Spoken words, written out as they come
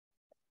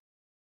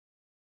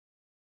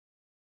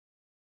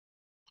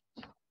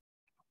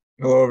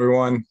Hello,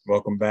 everyone.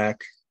 Welcome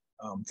back.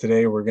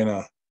 Today, we're going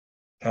to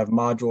have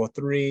Module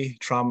 3,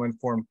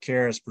 Trauma-Informed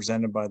Care, as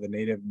presented by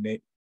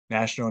the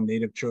National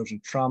Native Children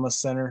Trauma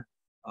Center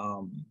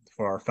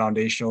for our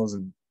foundationals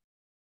and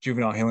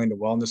juvenile healing to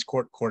wellness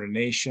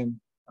coordination.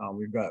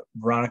 We've got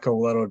Veronica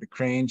Willeto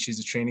DeCrane.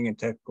 She's a training and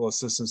technical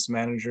assistance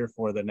manager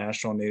for the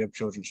National Native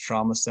Children's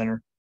Trauma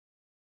Center.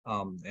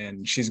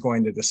 And she's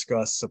going to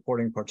discuss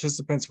supporting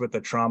participants with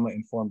a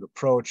trauma-informed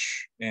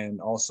approach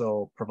and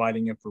also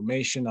providing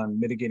information on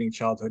mitigating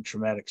childhood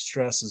traumatic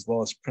stress, as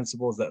well as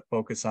principles that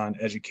focus on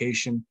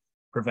education,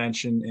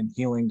 prevention, and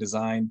healing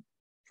design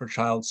for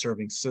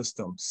child-serving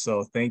systems.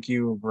 So thank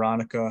you,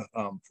 Veronica,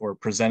 for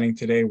presenting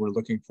today. We're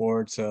looking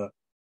forward to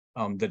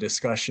the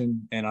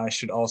discussion. And I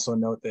should also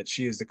note that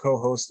she is the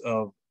co-host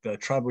of the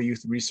Tribal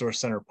Youth Resource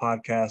Center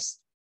podcast,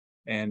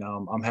 and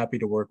I'm happy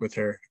to work with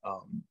her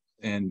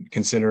and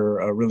consider her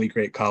a really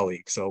great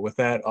colleague. So with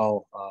that,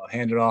 I'll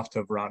hand it off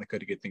to Veronica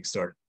to get things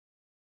started.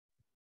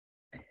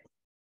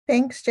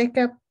 Thanks,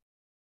 Jacob.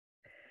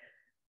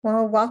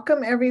 Well,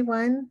 welcome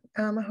everyone.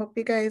 I hope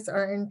you guys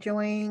are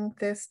enjoying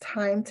this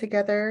time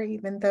together,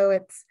 even though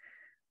it's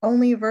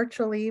only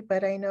virtually,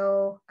 but I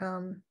know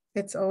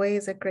it's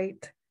always a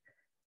great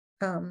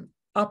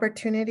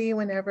opportunity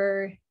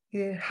whenever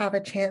you have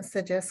a chance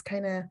to just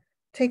kind of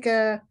take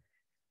a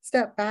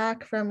step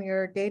back from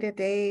your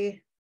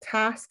day-to-day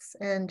tasks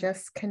and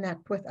just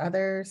connect with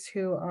others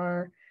who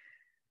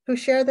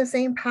share the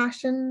same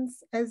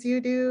passions as you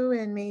do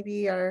and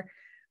maybe are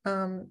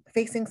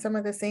facing some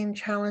of the same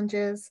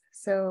challenges.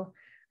 So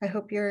I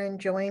hope you're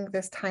enjoying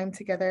this time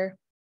together.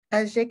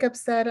 As Jacob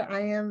said, I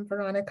am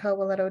Veronica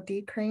Willeto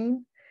DeCrane,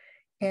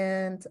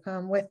 and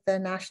with the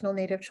National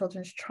Native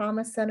Children's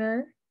Trauma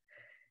Center.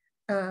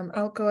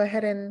 I'll go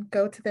ahead and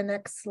go to the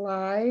next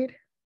slide.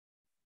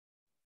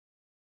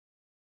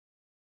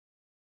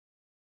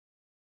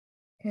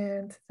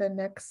 And the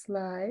next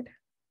slide.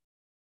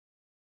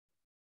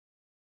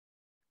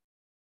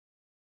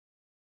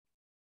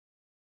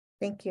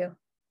 Thank you.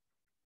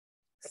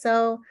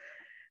 So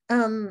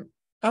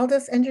I'll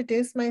just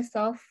introduce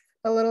myself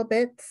a little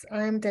bit.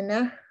 I'm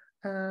Dana.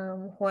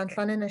 Juan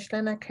Tlanen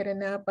Ashlena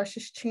Kerena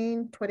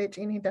Bashichin,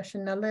 Twitchini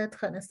Dashanale,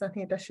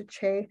 Tratnasani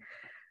Dashache,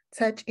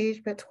 Touch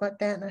Age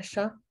Betwat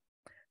Nasha,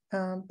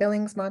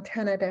 Billings,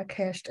 Montana, da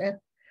Kashte.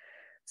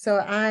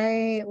 So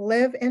I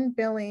live in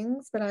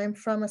Billings, but I'm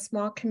from a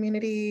small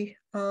community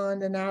on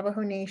the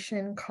Navajo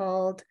Nation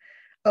called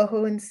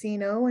Ojo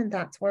Encino, and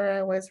that's where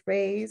I was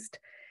raised.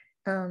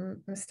 I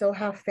still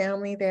have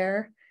family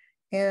there,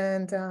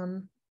 and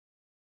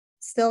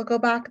still go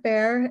back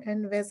there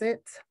and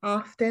visit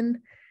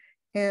often.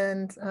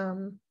 And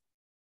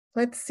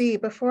let's see,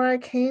 before I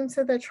came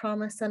to the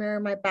Trauma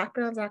Center, my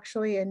background's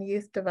actually in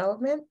youth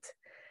development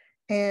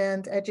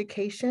and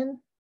education.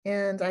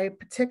 And I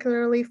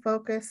particularly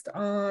focused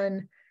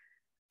on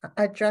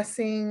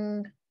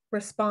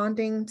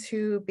responding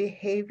to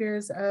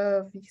behaviors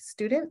of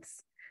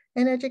students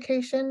in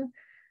education.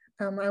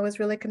 I was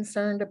really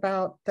concerned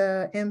about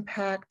the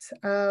impact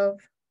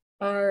of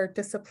our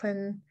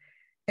discipline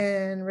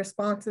and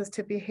responses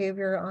to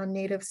behavior on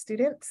Native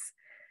students,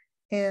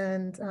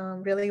 and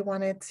really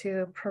wanted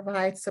to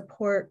provide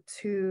support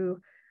to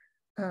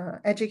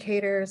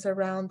educators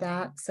around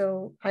that.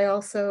 So I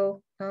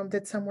also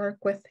did some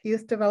work with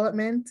youth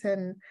development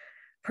and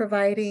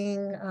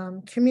providing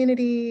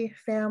community,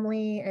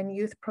 family, and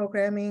youth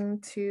programming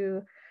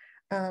to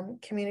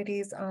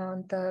communities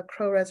on the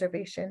Crow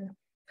Reservation.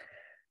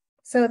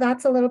 So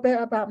that's a little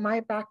bit about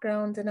my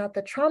background. And at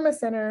the Trauma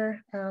Center,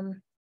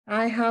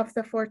 I have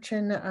the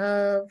fortune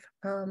of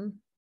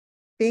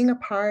being a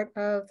part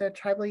of the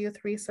Tribal Youth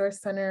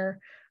Resource Center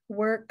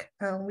work.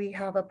 We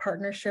have a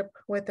partnership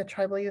with the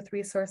Tribal Youth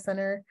Resource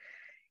Center,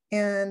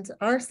 and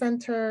our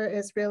center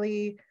is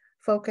really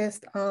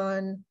focused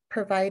on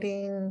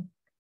providing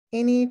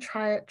any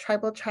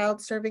tribal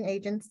child serving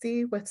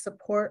agency with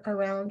support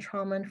around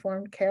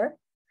trauma-informed care.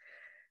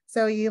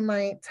 So you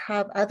might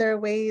have other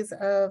ways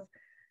of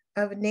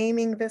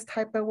naming this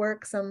type of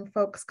work. Some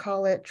folks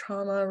call it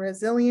trauma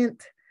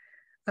resilient,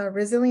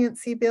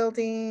 resiliency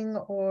building,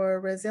 or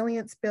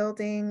resilience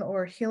building,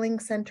 or healing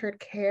centered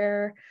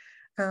care.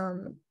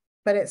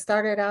 But it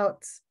started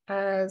out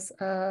as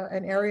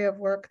an area of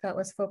work that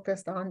was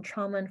focused on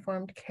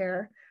trauma-informed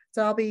care.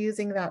 So I'll be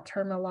using that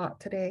term a lot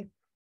today.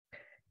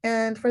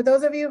 And for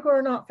those of you who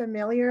are not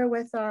familiar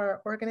with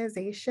our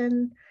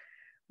organization,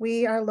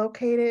 we are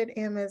located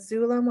in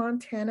Missoula,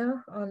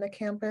 Montana, on the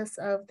campus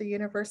of the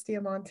University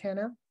of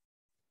Montana.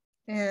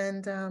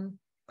 And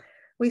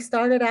we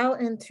started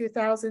out in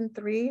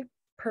 2003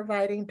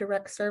 providing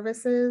direct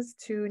services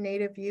to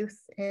Native youth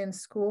in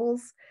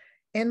schools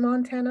in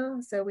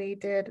Montana. So we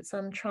did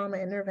some trauma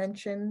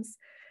interventions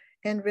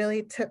and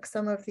really took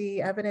some of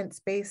the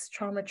evidence-based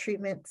trauma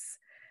treatments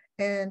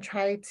and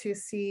tried to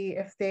see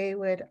if they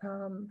would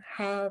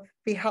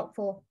be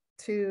helpful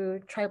to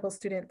tribal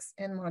students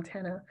in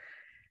Montana.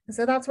 And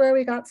so that's where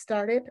we got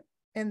started.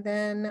 And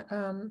then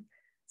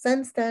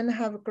since then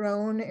have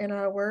grown in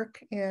our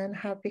work and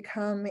have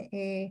become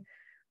a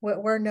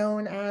what we're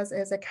known as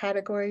is a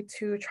Category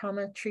 2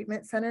 Trauma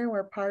Treatment Center.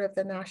 We're part of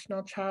the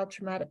National Child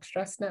Traumatic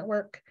Stress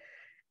Network.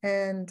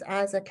 And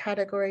as a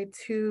Category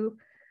 2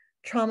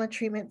 Trauma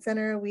Treatment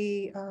Center,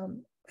 we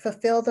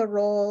fulfill the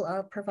role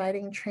of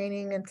providing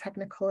training and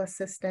technical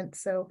assistance.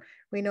 So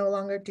we no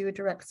longer do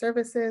direct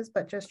services,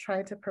 but just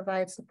try to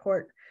provide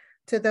support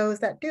to those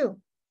that do.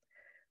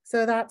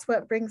 So that's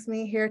what brings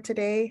me here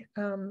today.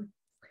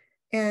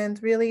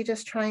 And really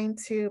just trying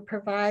to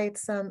provide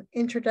some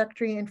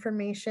introductory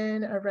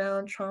information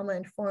around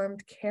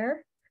trauma-informed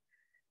care.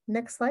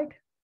 Next slide.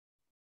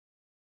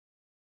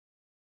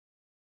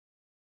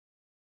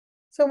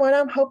 So what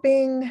I'm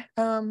hoping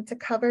to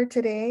cover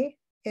today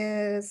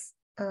is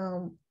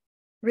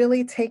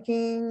really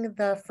taking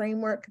the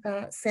framework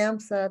that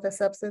SAMHSA, the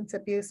Substance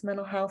Abuse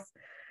Mental Health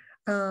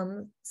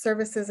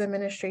Services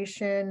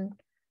Administration,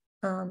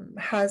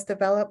 has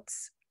developed,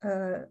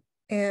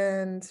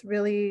 and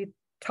really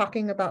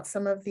talking about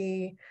some of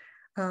the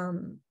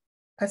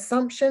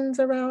assumptions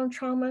around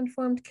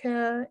trauma-informed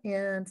care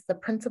and the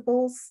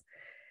principles.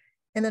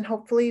 And then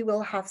hopefully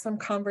we'll have some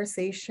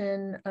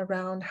conversation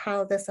around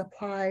how this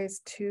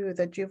applies to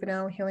the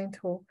Juvenile Healing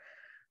to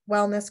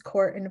Wellness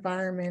Court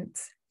environment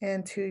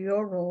and to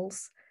your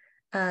roles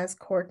as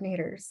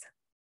coordinators.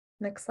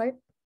 Next slide.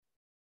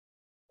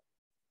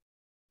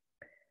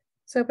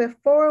 So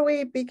before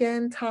we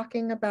begin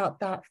talking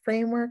about that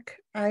framework,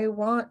 I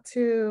want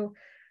to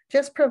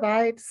just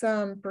provide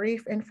some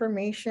brief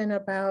information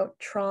about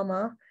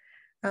trauma,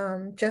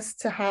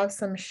 just to have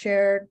some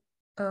shared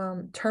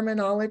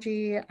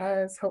terminology,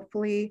 as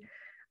hopefully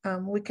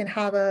we can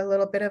have a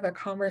little bit of a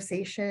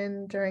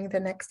conversation during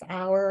the next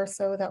hour or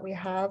so that we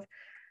have.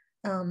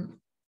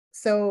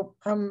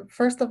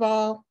 First of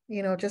all,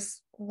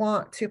 just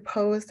want to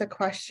pose the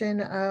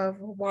question of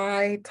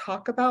why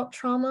talk about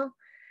trauma.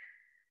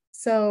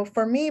 So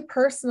for me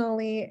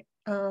personally,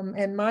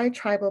 in my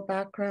tribal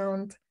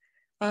background,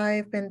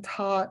 I've been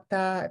taught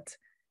that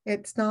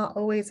it's not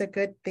always a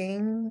good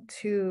thing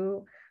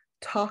to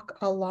talk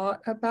a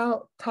lot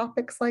about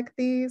topics like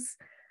these,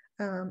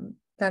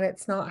 that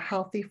it's not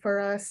healthy for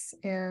us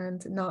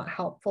and not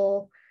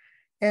helpful.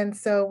 And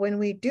so when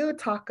we do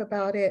talk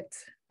about it,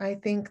 I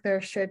think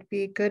there should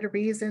be good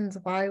reasons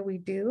why we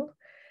do.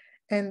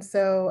 And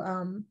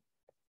so,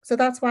 so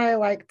that's why I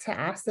like to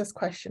ask this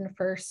question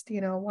first,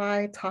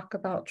 why talk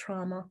about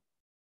trauma?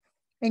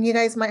 And you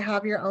guys might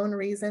have your own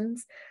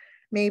reasons.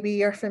 Maybe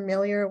you're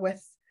familiar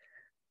with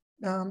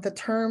the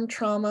term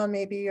trauma,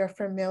 maybe you're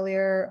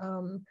familiar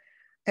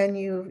and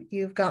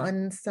you've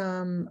gotten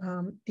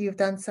some, you've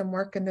done some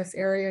work in this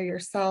area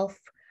yourself,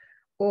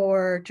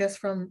 or just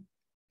from,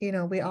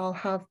 we all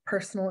have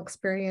personal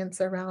experience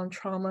around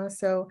trauma.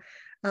 So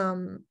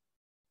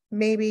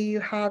maybe you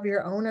have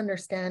your own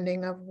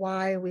understanding of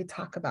why we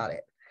talk about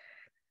it.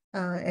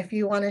 If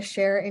you want to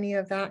share any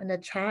of that in the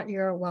chat,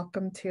 you're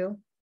welcome to.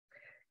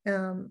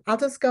 I'll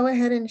just go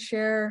ahead and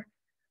share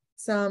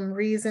some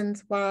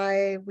reasons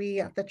why we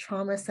at the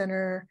Trauma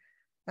Center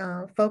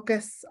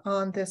focus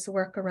on this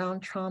work around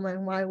trauma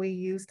and why we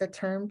use the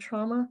term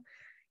trauma,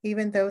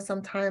 even though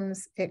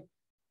sometimes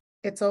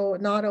it's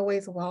not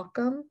always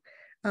welcome,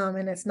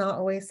 and it's not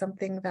always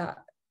something that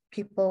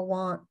people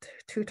want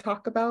to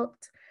talk about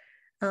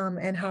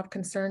and have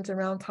concerns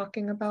around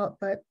talking about.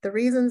 But the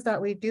reasons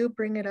that we do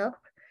bring it up,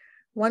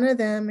 one of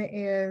them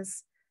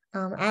is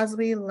as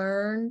we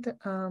learned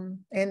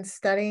in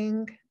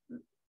studying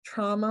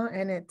trauma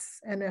and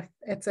its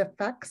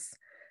effects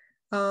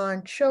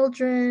on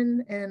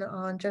children and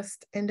on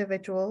just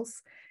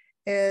individuals,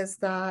 is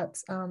that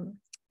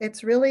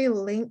it's really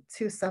linked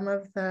to some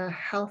of the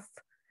health,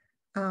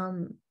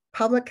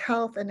 public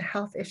health and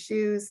health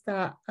issues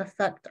that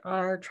affect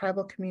our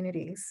tribal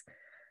communities.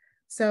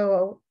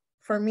 So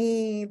for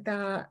me,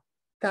 that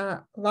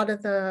a lot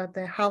of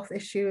the health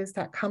issues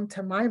that come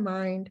to my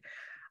mind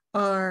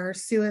are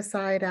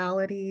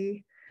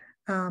suicidality,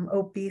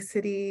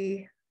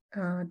 obesity,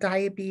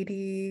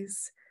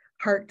 diabetes,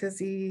 heart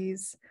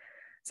disease,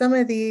 some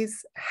of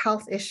these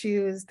health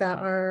issues that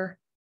are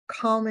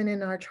common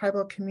in our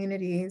tribal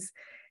communities,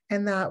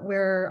 and that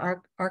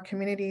our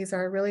communities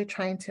are really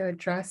trying to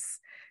address.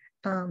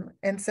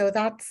 And so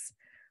that's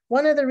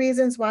one of the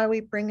reasons why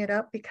we bring it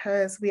up,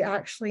 because we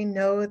actually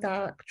know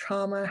that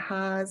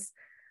trauma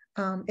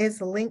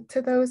is linked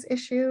to those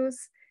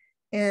issues,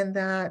 and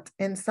that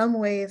in some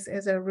ways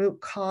is a root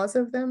cause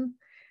of them.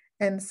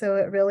 And so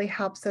it really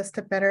helps us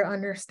to better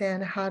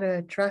understand how to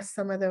address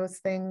some of those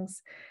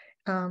things,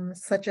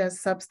 such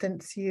as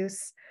substance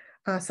use,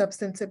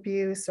 substance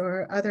abuse,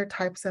 or other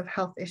types of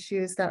health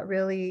issues that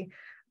really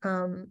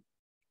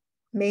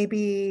may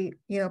be,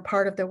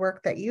 part of the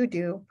work that you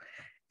do.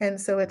 And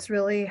so it's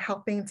really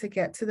helping to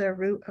get to the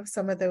root of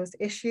some of those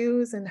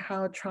issues and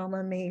how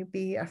trauma may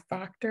be a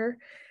factor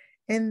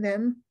in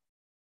them.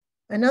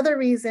 Another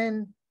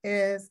reason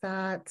is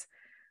that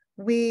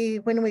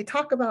when we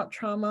talk about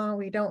trauma,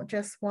 we don't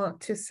just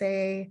want to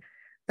say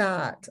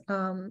that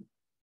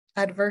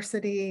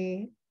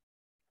adversity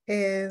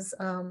is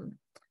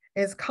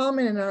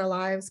common in our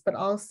lives, but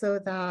also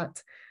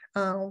that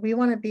we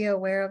want to be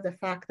aware of the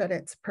fact that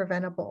it's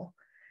preventable,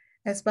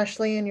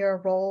 especially in your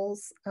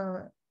roles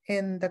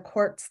in the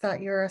courts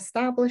that you're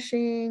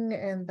establishing,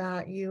 and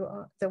that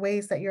the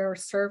ways that you're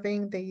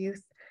serving the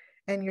youth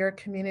and your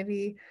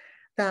community,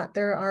 that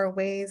there are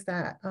ways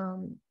that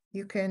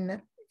you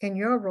can, in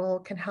your role,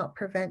 can help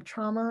prevent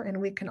trauma, and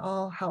we can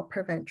all help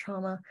prevent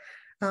trauma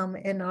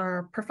in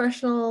our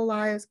professional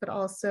lives, but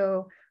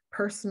also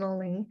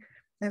personally.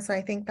 And so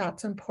I think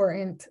that's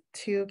important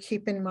to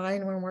keep in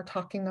mind when we're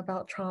talking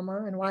about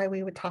trauma and why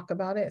we would talk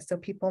about it, so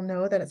people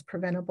know that it's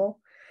preventable.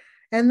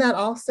 And that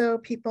also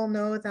people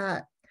know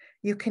that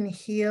you can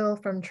heal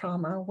from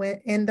trauma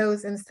when, in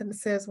those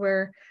instances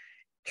where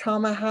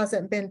trauma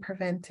hasn't been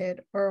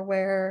prevented, or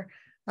where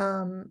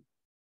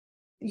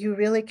you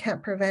really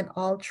can't prevent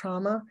all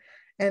trauma.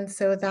 And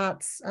so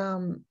that's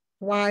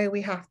why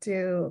we have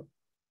to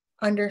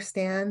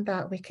understand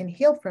that we can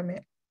heal from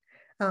it.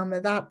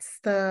 That's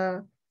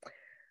the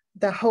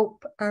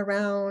hope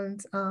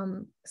around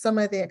some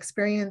of the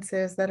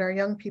experiences that our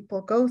young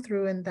people go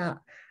through, and that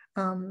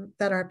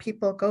our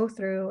people go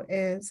through,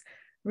 is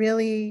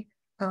really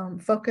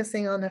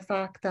focusing on the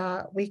fact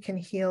that we can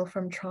heal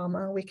from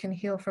trauma, we can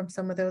heal from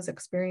some of those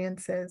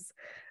experiences,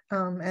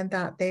 and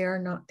that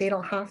they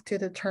don't have to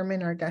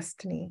determine our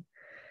destiny.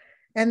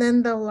 And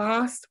then the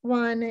last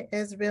one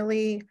is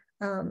really,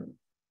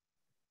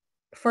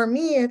 for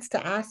me, it's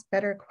to ask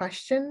better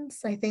questions.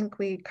 I think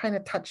we kind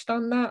of touched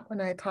on that when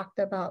I talked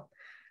about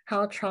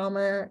how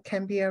trauma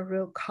can be a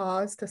root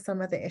cause to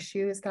some of the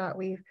issues that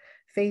we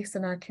face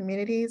in our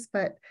communities,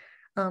 but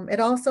it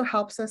also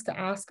helps us to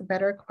ask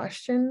better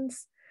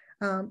questions,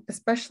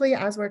 especially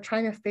as we're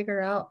trying to figure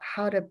out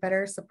how to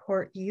better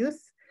support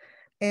youth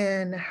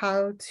and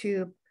how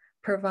to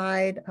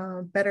provide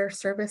better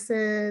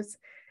services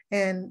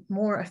and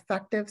more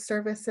effective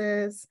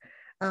services,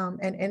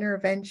 and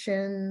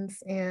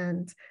interventions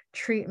and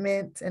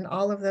treatment and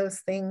all of those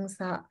things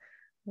that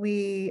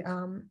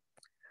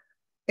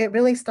it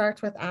really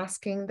starts with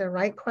asking the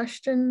right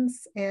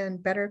questions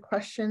and better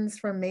questions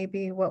from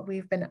maybe what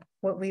we've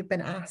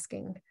been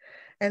asking.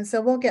 And so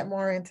we'll get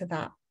more into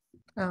that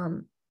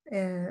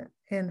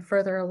and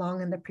further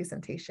along in the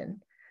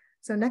presentation.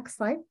 So next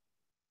slide.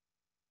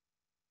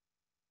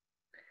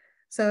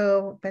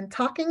 So been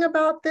talking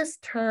about this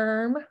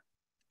term.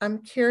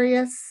 I'm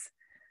curious,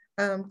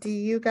 do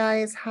you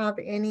guys have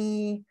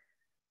any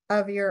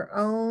of your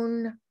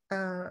own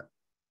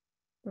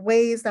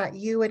ways that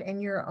you would,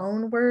 in your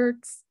own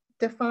words,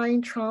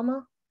 define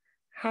trauma?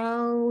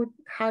 How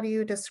do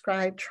you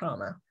describe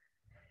trauma?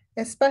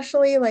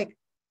 Especially, like,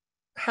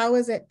 how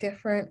is it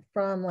different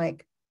from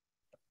like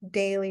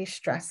daily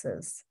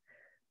stresses?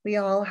 We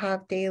all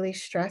have daily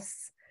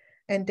stress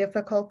and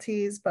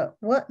difficulties, but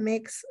what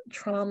makes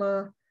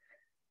trauma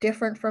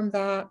different from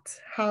that?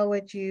 How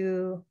would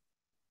you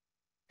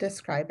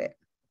describe it?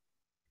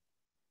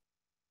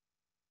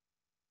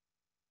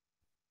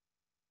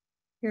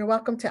 You're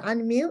welcome to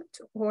unmute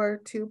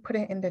or to put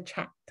it in the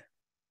chat.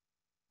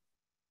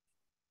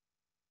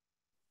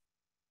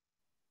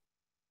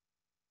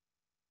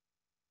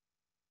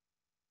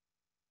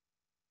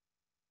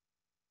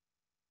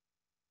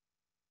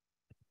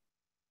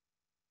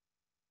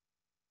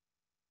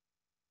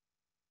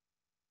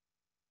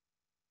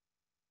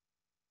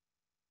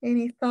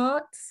 Any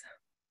thoughts?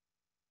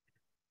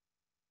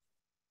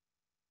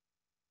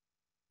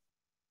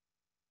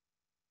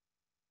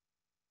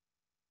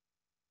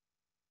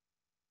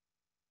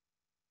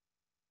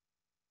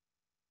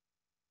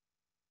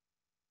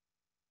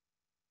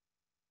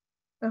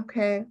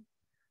 Okay,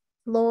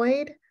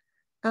 Lloyd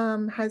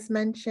has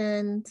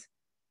mentioned,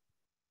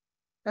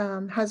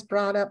 has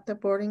brought up the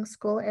boarding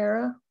school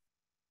era.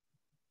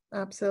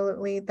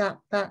 Absolutely,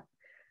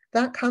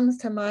 that comes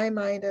to my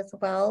mind as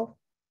well,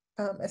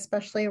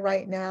 especially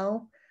right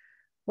now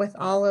with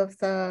all of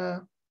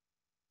the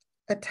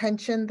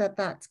attention that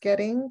that's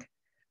getting.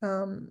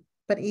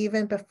 But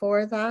even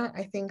before that,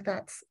 I think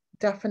that's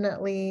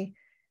definitely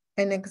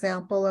an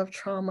example of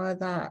trauma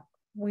that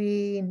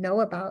we know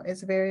about,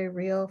 is very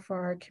real for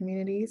our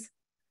communities.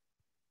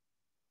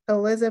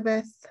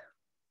 Elizabeth,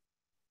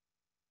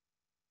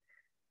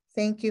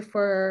 thank you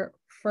for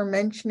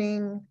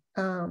mentioning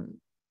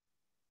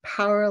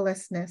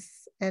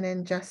powerlessness and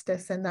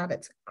injustice, and that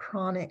it's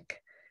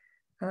chronic,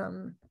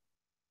 that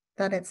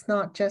it's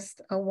not just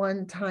a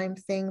one-time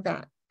thing,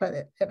 but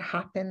it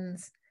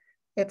happens.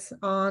 It's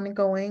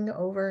ongoing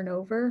over and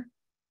over.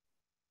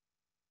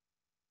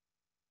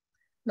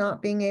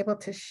 Not being able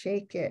to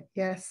shake it.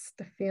 Yes,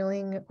 the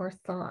feeling or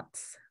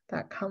thoughts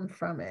that come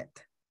from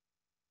it.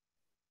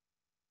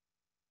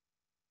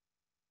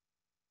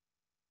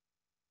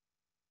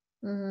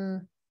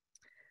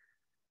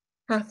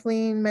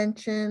 Kathleen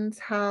mentions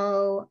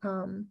how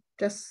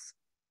just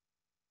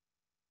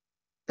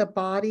the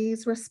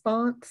body's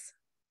response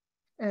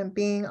and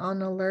being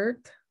on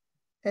alert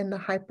and the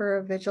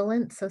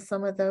hypervigilance. So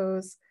some of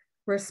those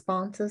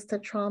responses to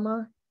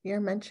trauma you're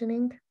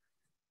mentioning.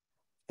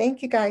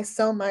 Thank you guys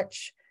so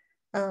much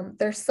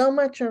There's so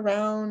much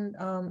around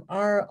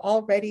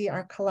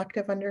our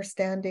collective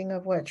understanding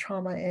of what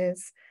trauma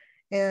is.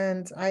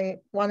 And I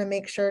want to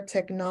make sure to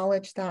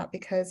acknowledge that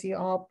because you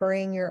all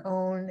bring your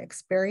own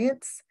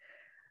experience,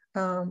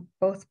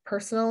 both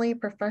personally,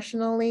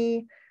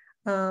 professionally,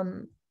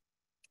 um,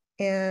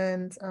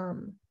 and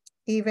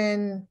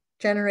even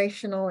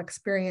generational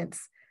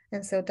experience.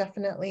 And so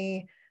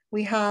definitely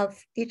we have,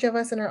 each of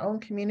us in our own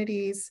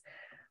communities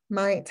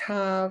might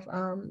have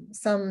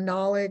some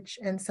knowledge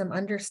and some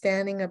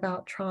understanding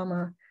about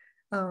trauma.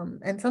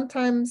 And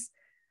sometimes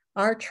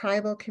our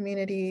tribal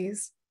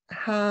communities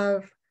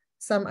have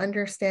some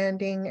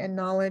understanding and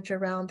knowledge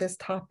around this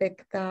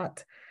topic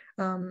that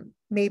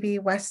maybe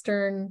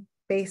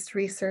Western-based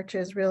research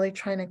is really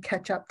trying to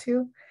catch up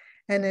to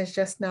and is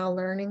just now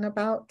learning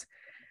about.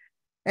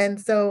 And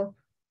so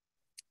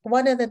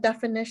one of the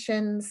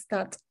definitions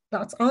that's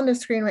on the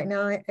screen right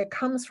now, it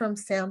comes from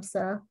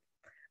SAMHSA,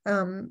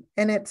 and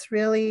it's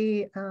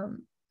really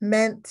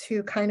meant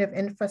to kind of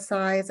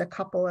emphasize a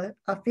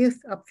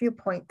few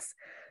points.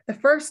 The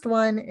first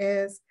one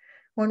is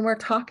when we're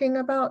talking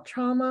about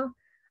trauma,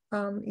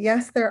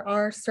 yes, there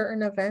are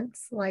certain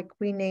events like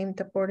we named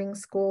the boarding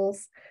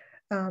schools.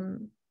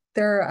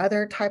 There are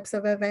other types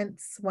of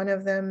events. One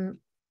of them,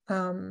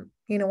 one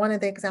of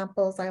the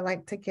examples I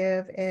like to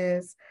give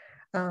is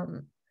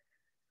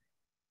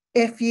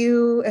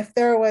if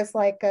there was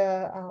like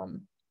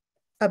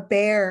a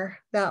bear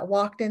that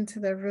walked into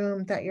the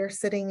room that you're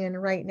sitting in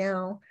right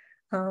now,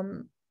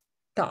 the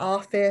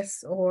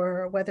office,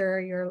 or whether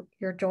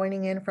you're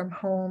joining in from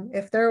home,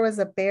 if there was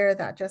a bear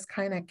that just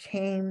kind of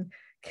came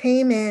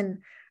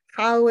in,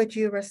 how would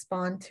you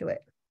respond to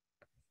it?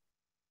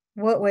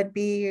 What would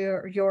be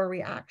your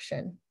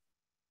reaction?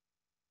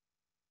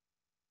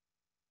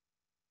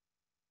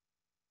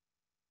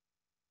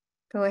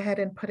 Go ahead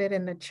and put it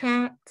in the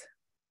chat.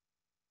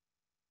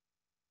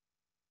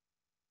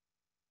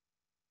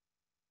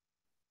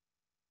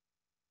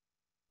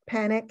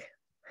 Panic.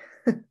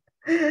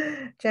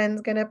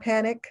 Jen's gonna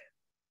panic.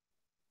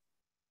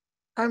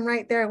 I'm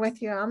right there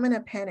with you. I'm gonna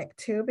panic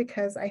too,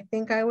 because I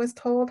think I was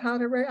told how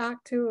to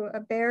react to a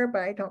bear,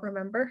 but I don't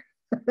remember.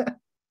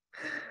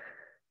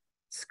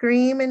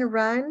 Scream and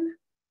run.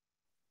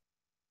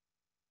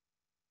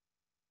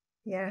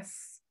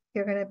 Yes,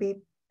 you're gonna be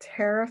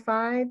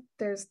terrified.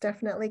 There's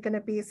definitely gonna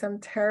be some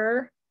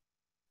terror.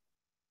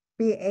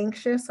 Be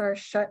anxious or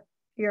shut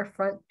your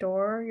front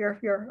door,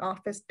 your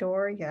office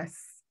door,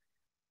 yes.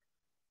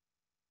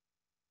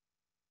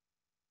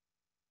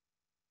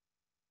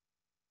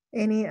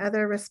 Any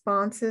other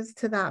responses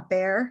to that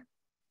bear?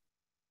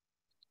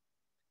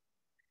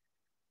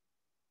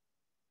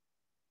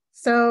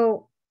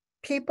 So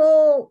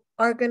people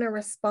are going to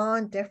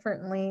respond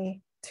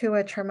differently to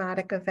a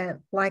traumatic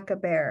event like a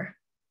bear.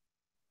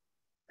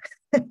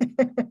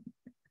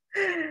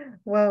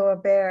 Whoa, a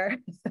bear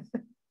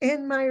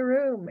in my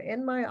room,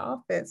 in my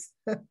office.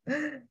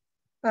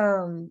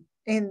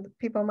 And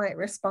people might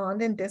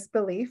respond in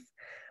disbelief,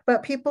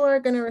 but people are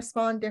going to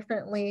respond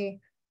differently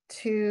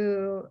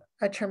to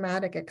a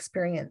traumatic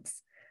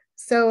experience.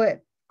 So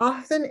it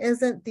often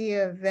isn't the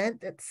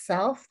event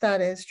itself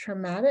that is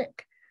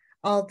traumatic,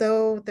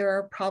 although there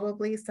are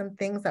probably some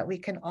things that we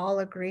can all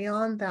agree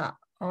on that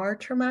are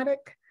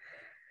traumatic.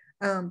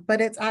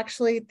 But it's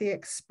actually the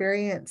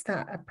experience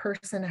that a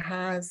person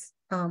has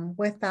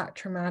with that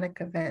traumatic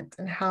event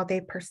and how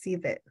they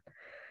perceive it.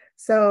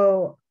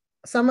 So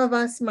some of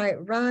us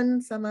might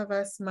run, some of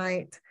us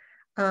might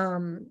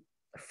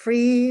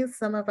freeze,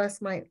 some of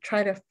us might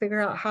try to figure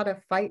out how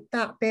to fight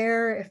that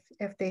bear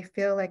if they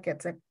feel like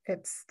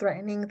it's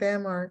threatening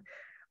them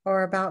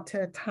or about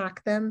to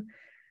attack them.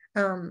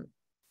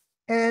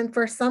 And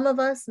for some of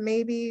us,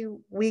 maybe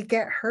we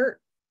get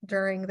hurt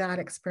during that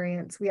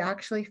experience. We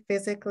actually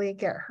physically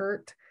get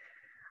hurt.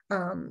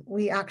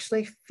 We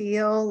actually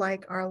feel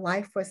like our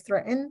life was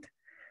threatened.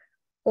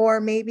 Or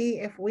maybe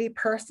if we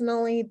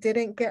personally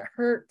didn't get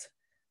hurt,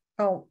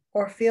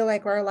 or feel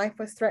like our life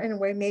was threatened,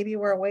 where maybe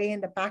we're way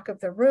in the back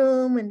of the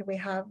room and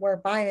we're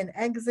by an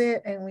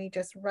exit and we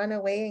just run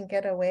away and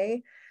get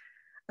away.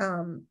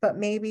 But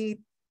maybe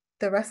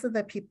the rest of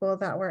the people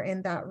that were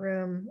in that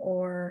room,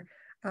 or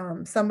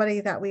somebody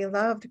that we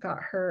loved got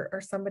hurt,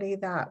 or somebody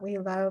that we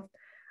loved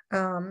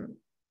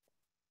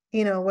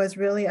was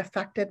really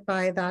affected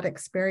by that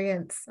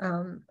experience.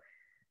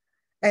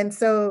 And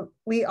so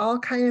we all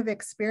kind of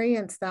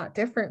experience that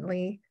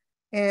differently.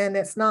 And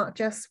it's not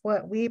just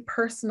what we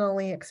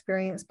personally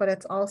experience, but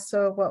it's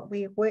also what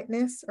we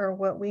witness or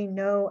what we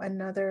know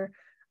another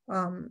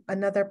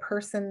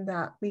person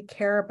that we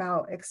care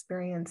about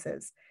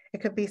experiences. It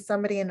could be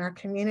somebody in our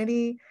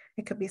community.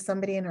 It could be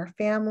somebody in our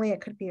family. It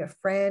could be a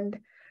friend.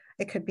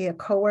 It could be a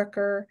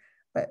coworker,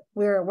 but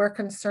we're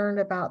concerned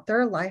about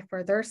their life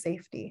or their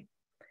safety.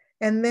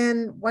 And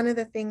then one of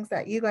the things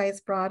that you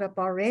guys brought up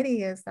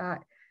already is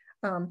that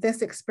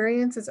this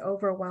experience is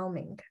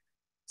overwhelming.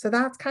 So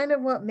that's kind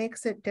of what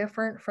makes it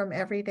different from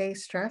everyday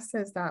stress,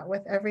 is that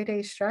with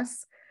everyday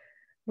stress,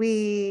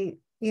 we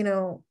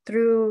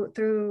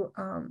through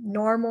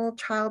normal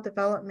child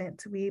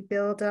development, we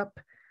build up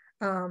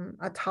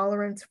a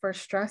tolerance for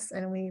stress,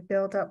 and we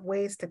build up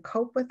ways to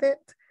cope with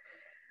it.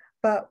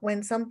 But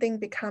when something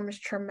becomes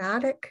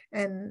traumatic,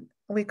 and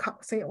we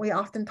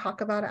often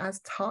talk about it as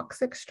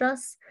toxic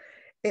stress,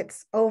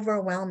 it's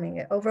overwhelming.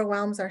 It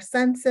overwhelms our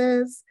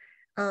senses.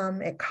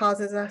 It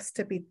causes us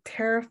to be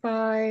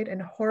terrified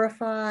and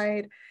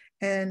horrified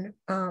and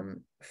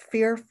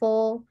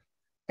fearful,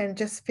 and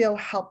just feel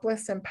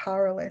helpless and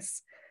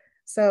powerless.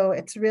 So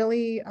it's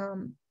really,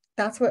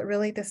 that's what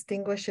really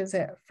distinguishes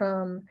it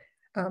from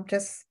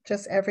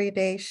just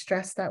everyday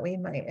stress that we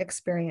might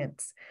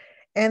experience.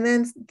 And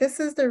then this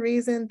is the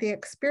reason the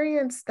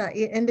experience that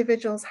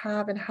individuals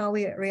have and how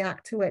we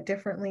react to it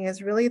differently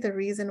is really the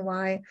reason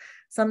why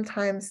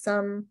sometimes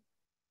some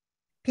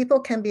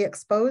people can be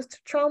exposed to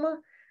trauma,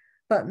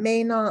 but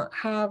may not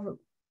have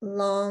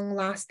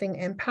long-lasting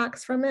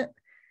impacts from it,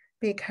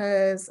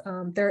 because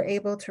they're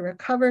able to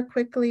recover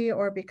quickly,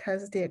 or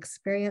because the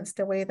experience,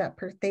 the way that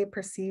they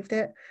perceived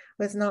it,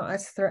 was not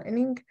as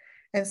threatening.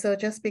 And so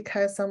just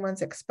because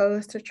someone's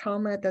exposed to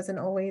trauma doesn't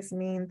always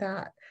mean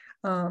that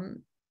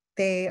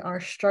they are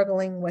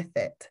struggling with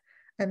it.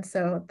 And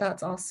so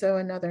that's also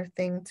another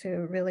thing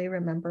to really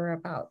remember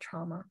about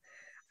trauma.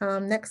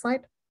 Next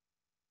slide.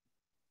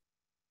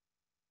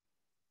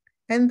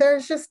 And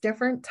there's just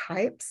different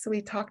types.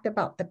 We talked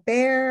about the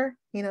bear,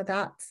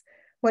 that's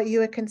what you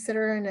would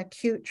consider an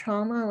acute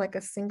trauma, like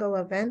a single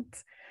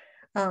event.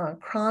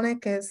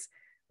 Chronic is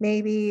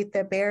maybe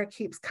the bear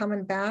keeps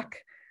coming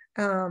back.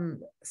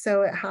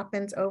 So it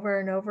happens over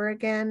and over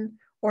again,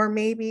 or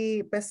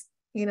maybe,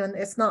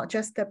 it's not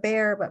just the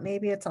bear, but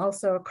maybe it's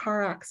also a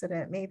car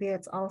accident. Maybe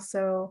it's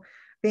also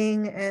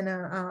being in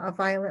a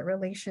violent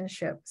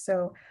relationship.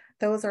 So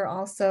those are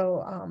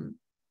also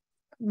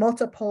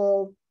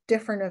multiple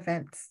different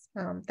events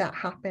that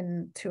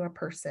happen to a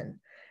person,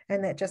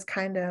 and it just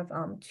kind of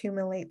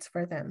accumulates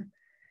for them.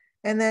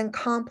 And then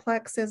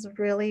complex is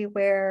really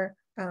where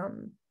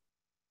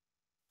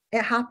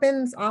it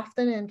happens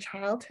often in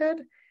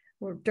childhood,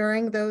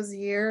 during those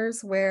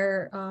years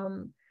where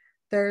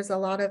there's a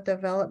lot of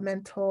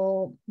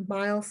developmental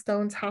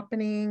milestones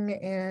happening,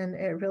 and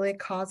it really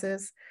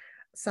causes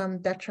some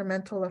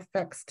detrimental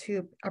effects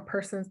to a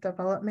person's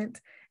development.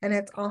 And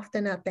it's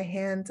often at the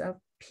hands of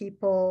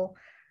people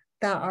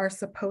that are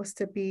supposed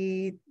to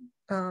be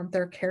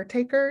their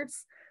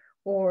caretakers,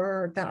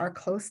 or that are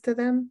close to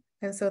them.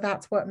 And so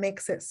that's what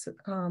makes it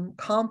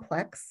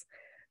complex.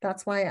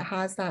 That's why it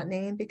has that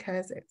name,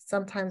 because it's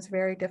sometimes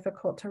very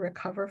difficult to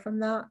recover from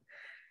that.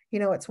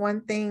 It's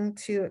one thing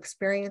to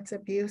experience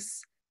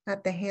abuse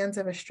at the hands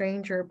of a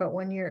stranger, but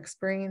when you're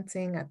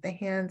experiencing at the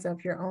hands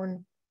of your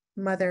own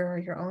mother, or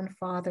your own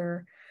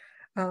father,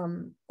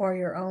 or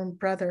your own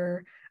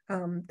brother,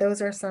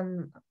 those are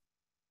some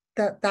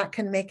that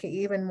can make it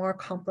even more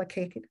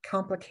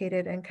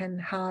complicated, and can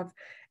have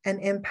an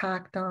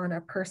impact on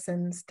a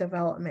person's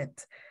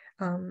development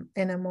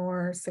in a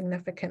more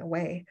significant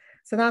way.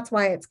 So that's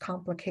why it's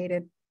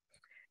complicated.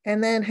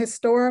 And then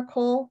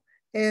historical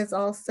is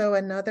also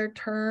another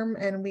term,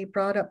 and we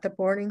brought up the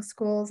boarding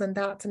schools, and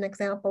that's an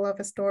example of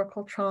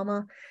historical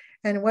trauma.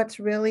 And what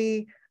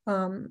really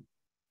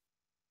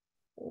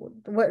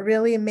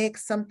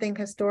makes something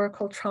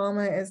historical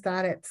trauma is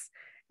that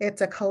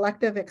it's a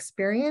collective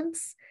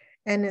experience,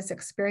 and is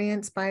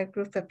experienced by a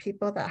group of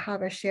people that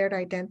have a shared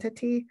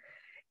identity.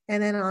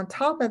 And then on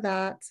top of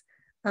that,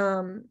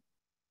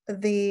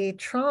 the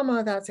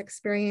trauma that's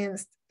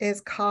experienced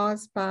is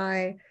caused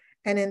by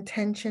an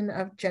intention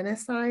of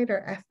genocide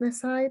or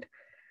ethnocide,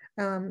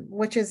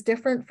 which is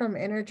different from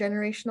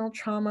intergenerational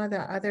trauma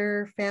that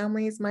other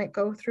families might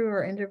go through,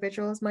 or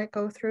individuals might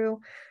go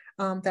through,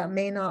 that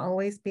may not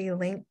always be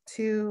linked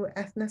to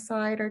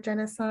ethnocide or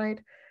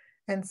genocide.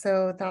 And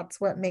so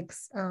that's what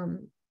makes,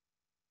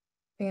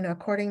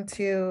 according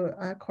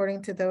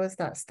to those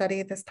that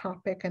study this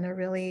topic and are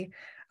really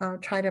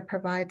try to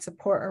provide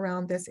support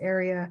around this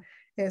area,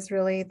 is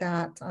really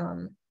that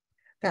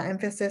that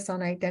emphasis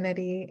on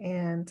identity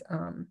and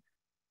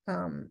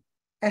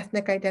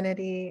ethnic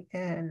identity,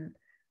 and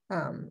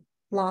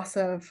loss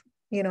of,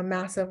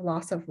 massive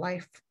loss of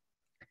life.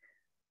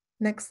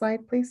 Next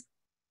slide, please.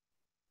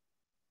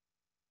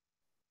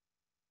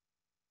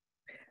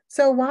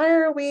 So why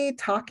are we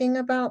talking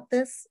about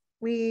this?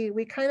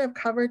 We kind of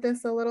covered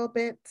this a little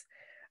bit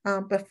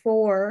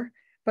before,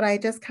 but I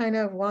just kind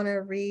of want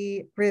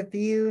to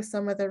review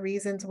some of the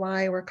reasons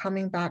why we're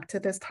coming back to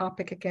this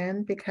topic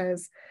again,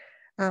 because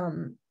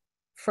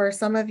for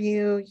some of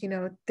you,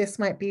 this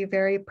might be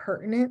very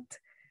pertinent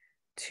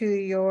to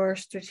your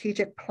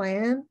strategic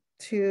plan,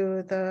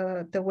 to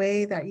the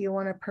way that you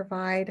want to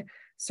provide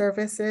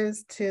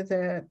services to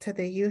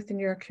the youth in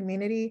your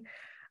community,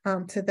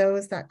 to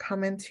those that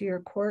come into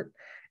your court.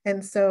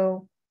 And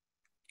so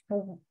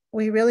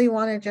we really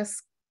want to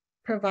just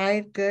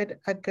provide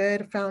a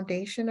good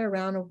foundation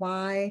around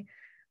why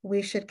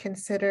we should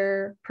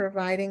consider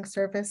providing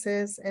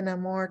services in a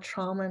more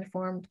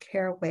trauma-informed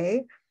care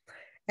way.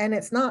 And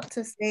it's not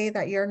to say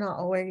that you're not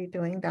already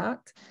doing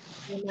that.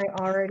 You might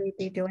already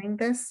be doing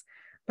this,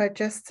 but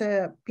just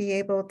to be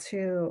able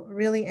to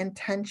really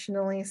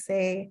intentionally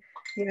say,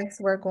 yes,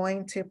 we're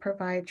going to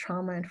provide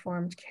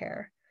trauma-informed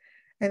care.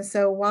 And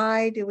so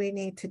why do we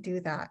need to do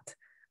that?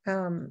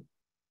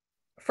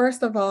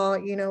 First of all,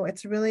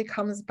 it really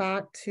comes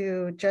back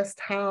to just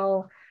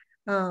how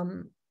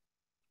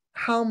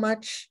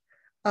much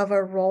of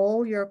a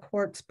role your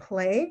courts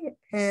play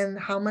and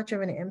how much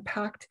of an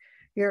impact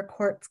your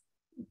courts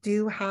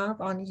do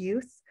have on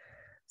youth.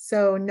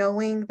 So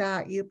knowing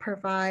that you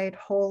provide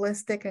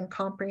holistic and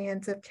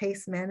comprehensive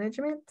case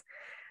management,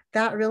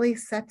 that really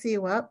sets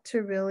you up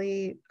to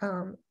really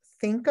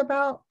think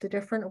about the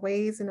different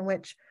ways in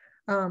which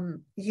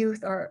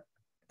youth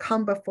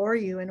come before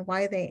you and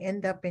why they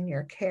end up in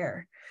your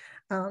care.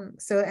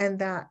 And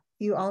that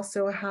you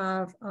also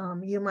have,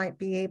 you might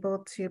be able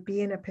to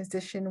be in a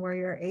position where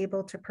you're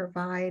able to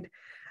provide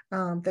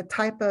the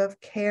type of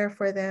care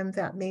for them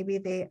that maybe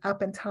they,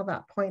 up until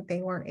that point,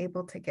 they weren't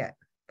able to get.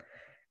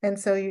 And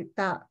so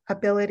that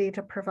ability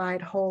to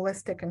provide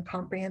holistic and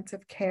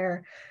comprehensive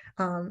care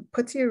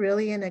puts you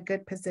really in a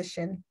good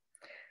position.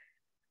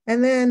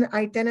 And then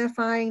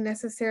identifying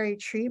necessary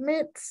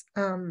treatments,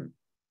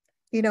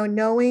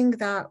 knowing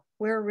that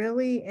we're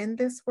really in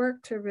this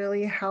work to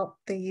really help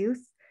the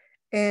youth.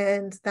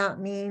 And that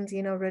means,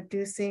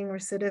 reducing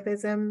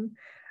recidivism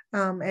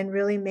and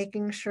really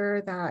making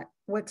sure that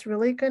what's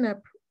really going to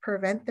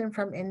prevent them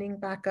from ending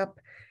back up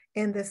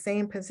in the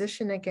same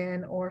position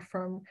again, or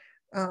from,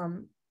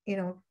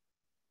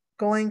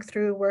 going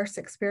through worse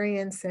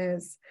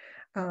experiences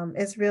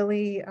is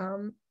really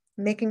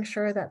making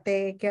sure that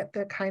they get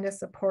the kind of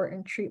support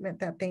and treatment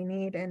that they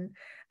need. And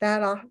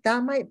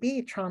that might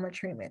be trauma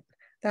treatment.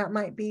 That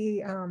might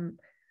be the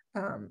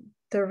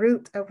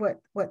root of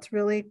what's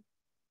really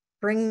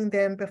bringing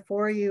them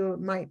before you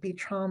might be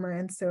trauma.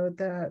 And so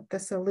the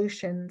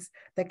solutions,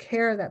 the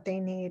care that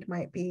they need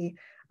might be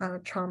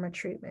trauma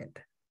treatment.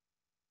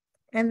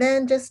 And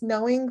then just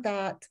knowing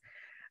that,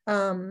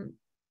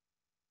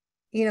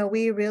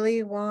 we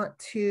really want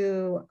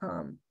to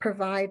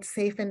provide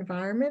safe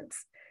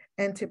environments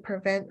and to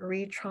prevent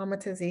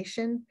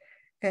re-traumatization.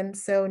 And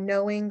so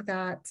knowing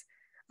that,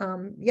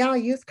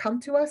 youth come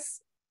to us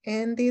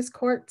in these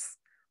courts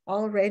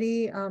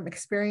already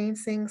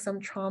experiencing some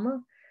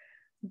trauma,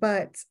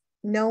 but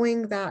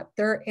knowing that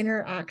their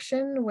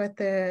interaction with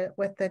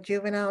the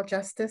juvenile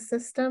justice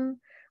system,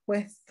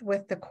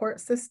 with the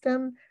court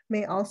system,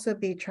 may also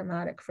be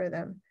traumatic for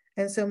them.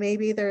 And so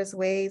maybe there's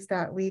ways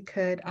that we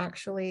could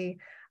actually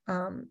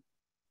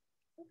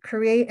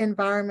create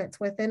environments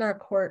within our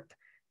court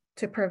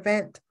to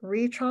prevent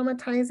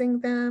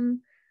re-traumatizing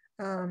them,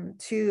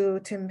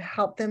 to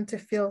help them to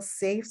feel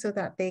safe so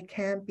that they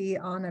can be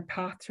on a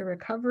path to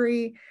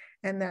recovery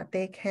and that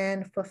they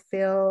can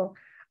fulfill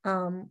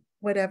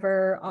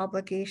whatever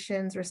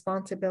obligations,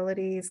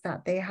 responsibilities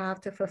that they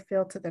have to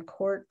fulfill to the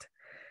court.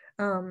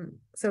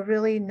 So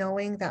really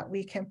knowing that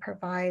we can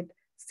provide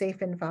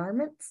safe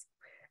environments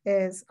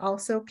is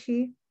also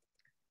key.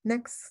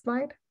 Next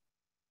slide.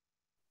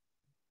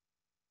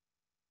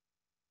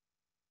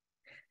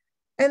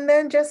 And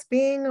then just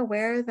being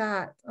aware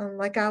that,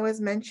 like I was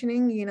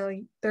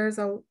mentioning,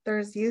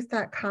 there's youth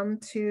that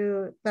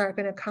are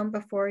going to come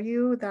before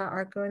you that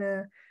are going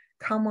to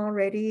come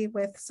already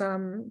with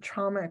some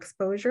trauma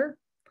exposure,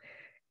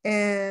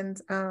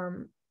 and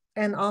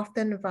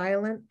often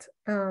violent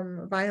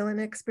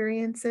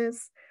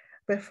experiences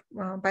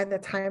by the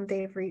time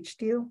they've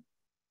reached you.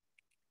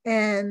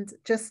 And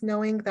just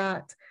knowing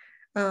that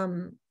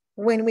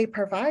when we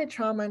provide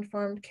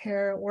trauma-informed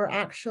care, we're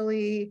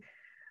actually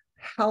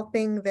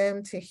helping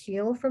them to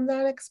heal from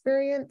that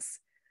experience.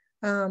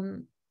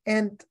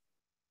 And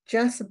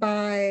just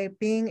by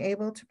being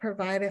able to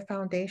provide a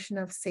foundation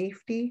of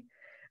safety,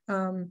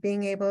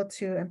 being able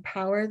to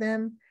empower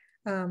them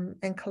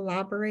and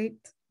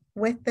collaborate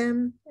with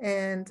them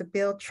and to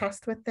build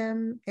trust with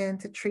them and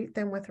to treat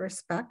them with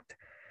respect.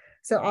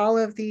 So all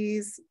of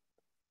these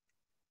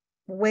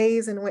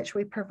ways in which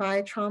we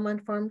provide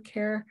trauma-informed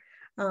care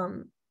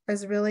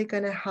is really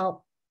going to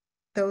help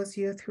those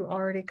youth who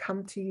already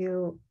come to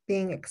you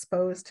being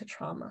exposed to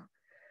trauma.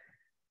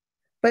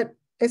 But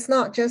it's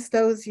not just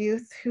those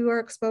youth who are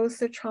exposed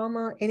to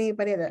trauma.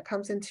 Anybody that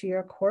comes into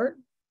your court,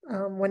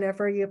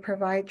 whenever you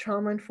provide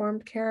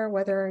trauma-informed care,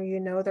 whether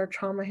you know their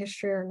trauma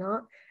history or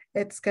not,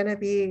 it's going to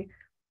be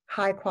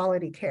high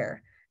quality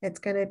care. It's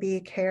going to be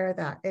care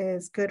that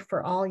is good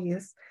for all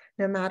youth,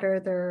 no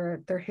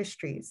matter their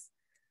histories.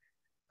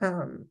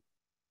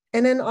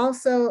 And then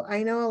also,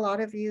 I know a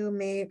lot of you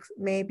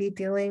may be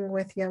dealing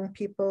with young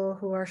people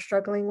who are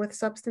struggling with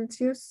substance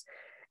use,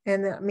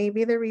 and that may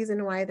be the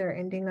reason why they're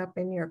ending up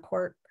in your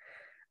court.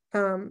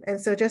 And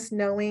so just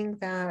knowing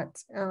that,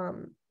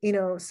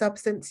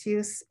 substance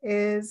use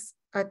is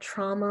a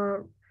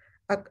trauma,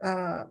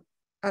 a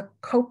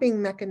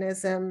coping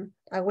mechanism,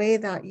 a way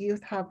that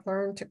youth have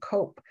learned to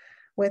cope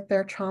with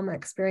their trauma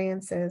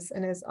experiences,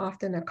 and is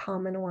often a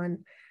common one.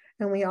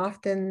 And we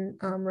often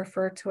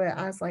refer to it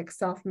as like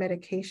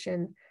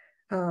self-medication.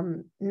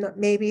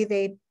 Maybe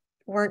they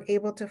weren't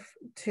able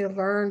to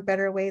learn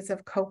better ways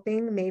of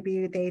coping.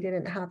 Maybe they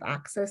didn't have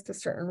access to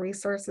certain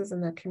resources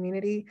in their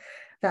community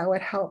that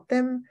would help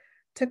them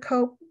to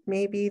cope.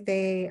 Maybe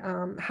they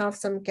have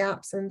some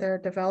gaps in their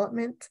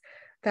development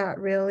that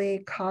really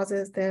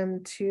causes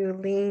them to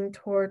lean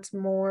towards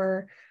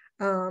more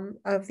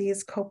of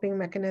these coping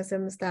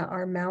mechanisms that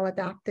are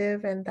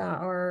maladaptive and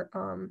that are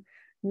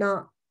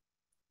not,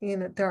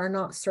 they are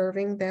not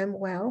serving them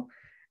well.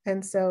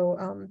 And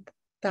so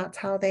that's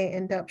how they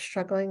end up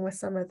struggling with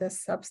some of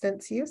this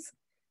substance use.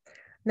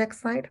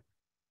 Next slide.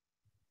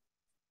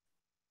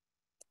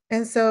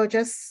 And so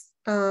just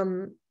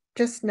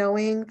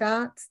knowing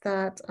that's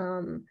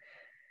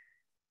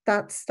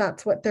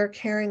what they're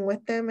carrying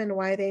with them and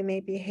why they may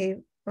behave,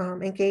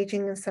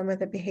 engaging in some of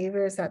the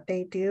behaviors that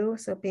they do.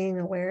 So being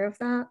aware of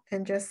that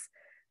and just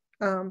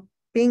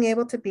being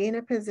able to be in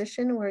a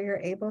position where you're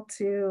able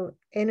to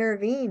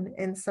intervene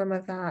in some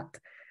of that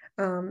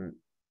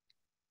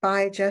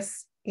by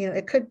just,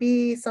 it could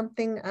be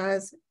something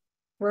as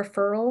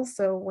referrals.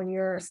 So when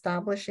you're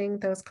establishing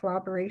those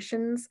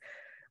collaborations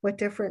with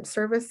different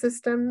service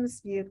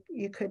systems,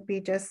 you could be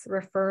just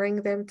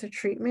referring them to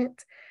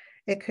treatment.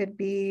 It could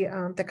be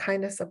the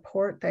kind of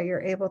support that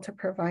you're able to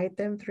provide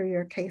them through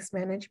your case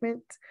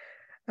management.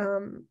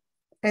 And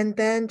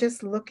then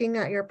just looking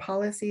at your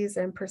policies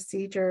and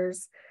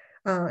procedures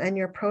and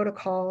your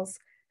protocols,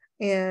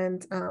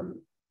 and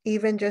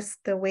even just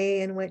the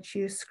way in which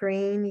you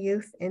screen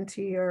youth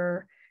into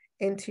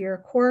your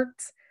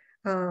courts,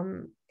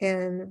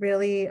 and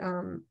really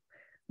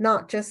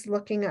not just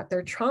looking at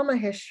their trauma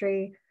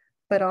history,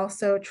 but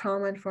also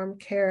trauma-informed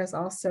care is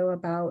also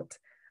about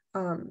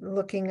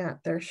looking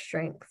at their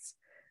strengths.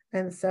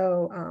 And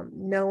so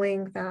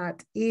knowing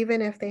that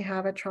even if they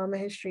have a trauma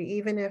history,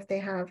 even if they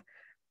have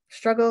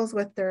struggles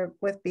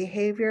with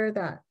behavior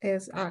that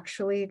is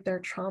actually their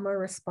trauma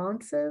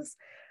responses,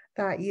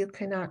 that you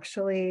can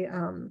actually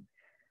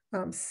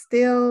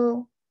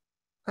still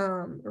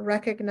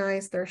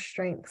recognize their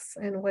strengths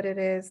and what it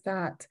is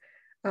that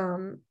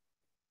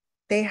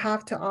they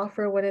have to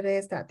offer, what it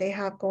is that they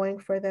have going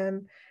for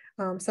them.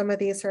 Some of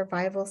these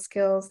survival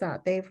skills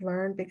that they've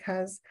learned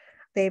because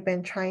they've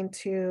been trying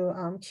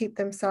to keep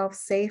themselves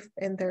safe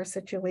in their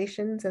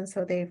situations. And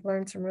so they've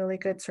learned some really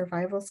good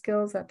survival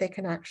skills that they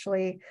can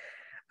actually,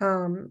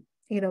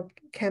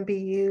 can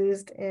be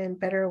used in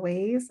better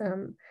ways.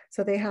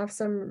 So they have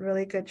some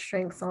really good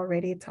strengths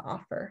already to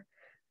offer.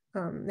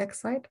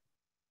 Next slide.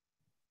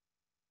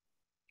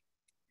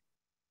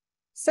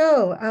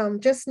 So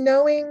just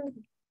knowing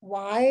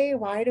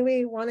why do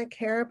we want to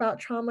care about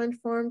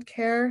trauma-informed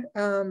care?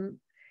 And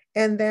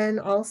then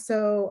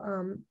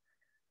also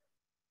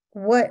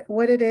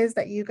what it is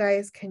that you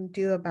guys can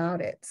do about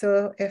it.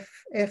 So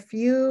if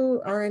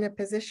you are in a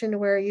position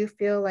where you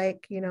feel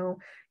like,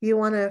 you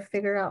want to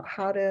figure out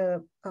how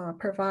to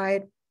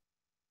provide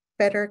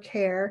better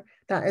care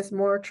that is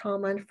more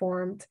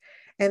trauma-informed,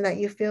 and that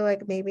you feel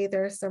like maybe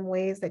there's some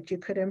ways that you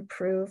could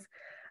improve,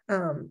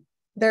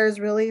 there's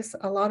really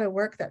a lot of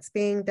work that's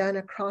being done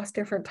across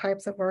different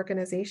types of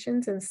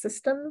organizations and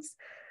systems.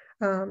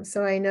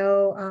 So I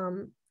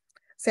know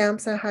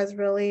SAMHSA has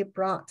really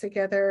brought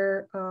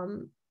together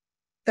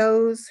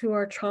those who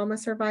are trauma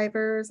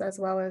survivors, as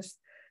well as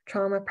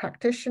trauma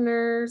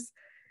practitioners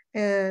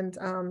and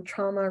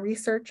trauma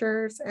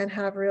researchers, and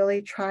have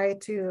really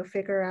tried to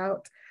figure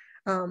out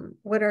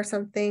what are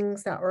some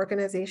things that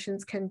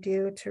organizations can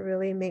do to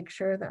really make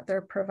sure that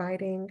they're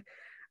providing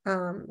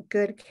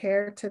good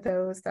care to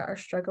those that are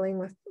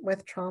struggling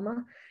with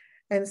trauma.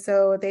 And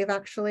so they've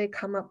actually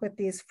come up with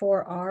these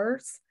 4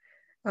 R's.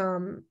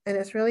 And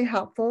it's really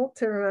helpful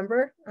to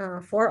remember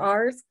 4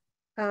 R's.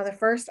 The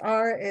first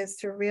R is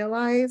to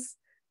realize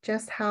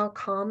just how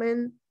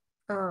common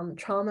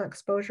trauma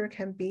exposure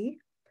can be.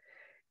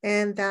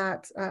 And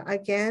that,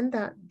 again,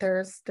 that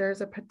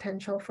there's a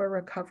potential for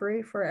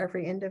recovery for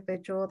every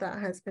individual that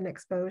has been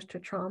exposed to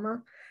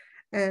trauma.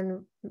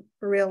 And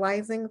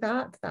realizing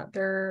that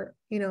there,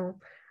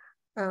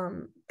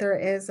 there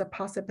is a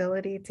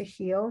possibility to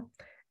heal.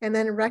 And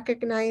then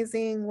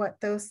recognizing what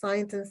those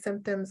signs and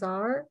symptoms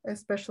are,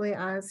 especially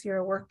as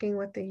you're working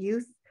with the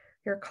youth,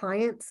 your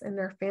clients and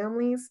their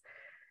families,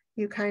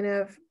 you kind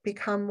of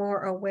become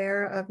more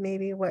aware of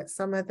maybe what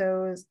some of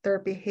their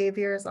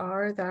behaviors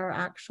are that are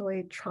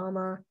actually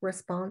trauma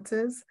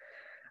responses,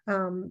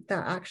 that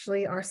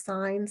actually are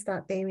signs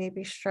that they may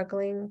be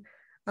struggling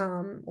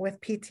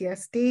with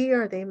PTSD,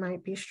 or they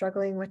might be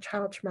struggling with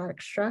child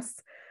traumatic stress,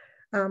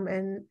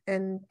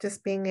 and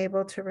just being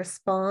able to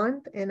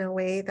respond in a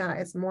way that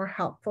is more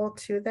helpful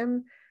to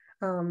them,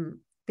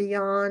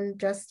 beyond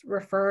just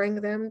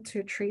referring them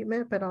to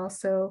treatment, but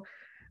also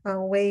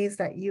ways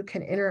that you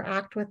can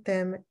interact with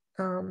them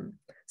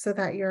so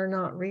that you're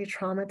not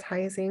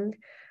re-traumatizing,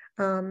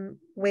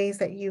 ways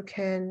that you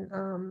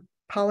can,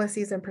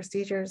 policies and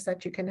procedures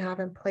that you can have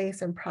in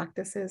place, and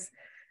practices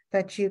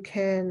that you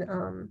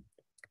can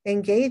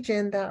engage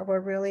in that will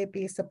really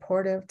be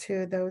supportive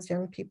to those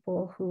young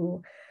people who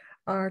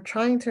are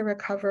trying to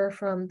recover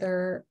from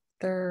their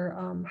their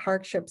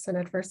hardships and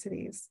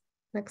adversities.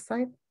 Next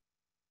slide.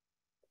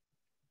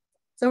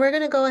 So we're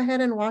going to go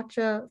ahead and watch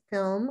a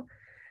film,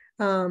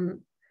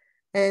 and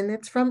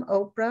it's from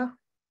Oprah.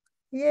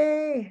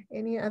 Yay!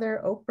 Any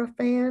other Oprah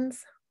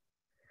fans?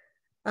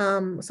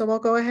 So we'll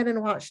go ahead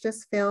and watch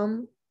this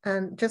film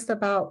and just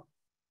about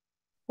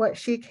what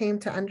she came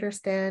to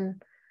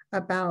understand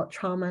about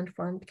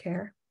trauma-informed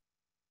care.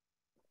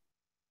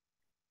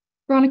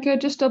 Veronica,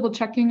 just double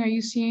checking, are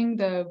you seeing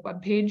the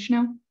webpage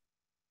now?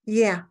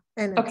 Yeah,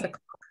 and it's okay.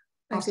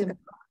 I Awesome. see the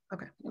clock.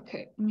 Okay.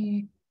 Okay, let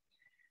me.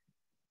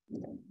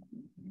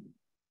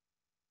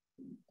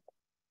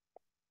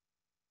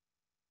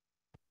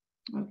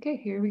 Okay,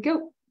 here we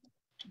go.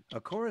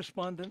 A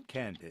Correspondent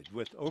Candid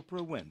with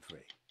Oprah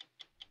Winfrey.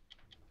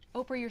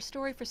 Oprah, your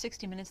story for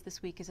 60 Minutes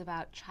this week is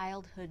about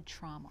childhood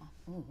trauma.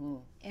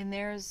 And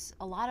there's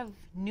a lot of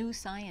new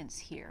science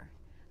here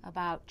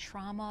about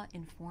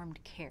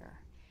trauma-informed care.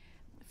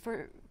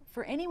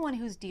 For anyone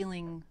who's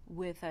dealing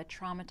with a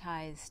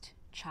traumatized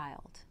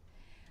child,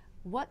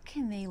 what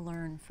can they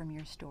learn from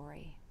your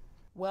story?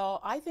 Well,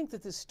 I think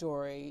that this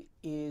story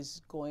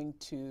is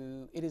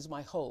it is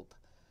my hope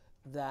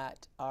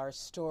that our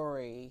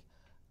story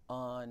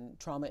on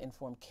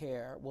trauma-informed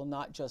care will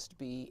not just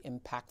be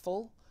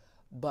impactful,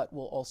 but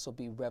will also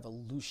be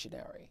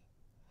revolutionary.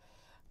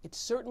 It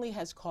certainly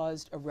has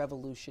caused a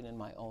revolution in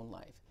my own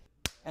life.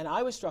 And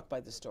I was struck by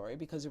the story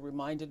because it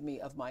reminded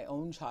me of my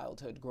own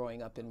childhood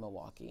growing up in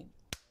Milwaukee.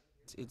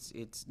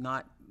 It's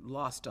not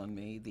lost on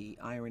me, the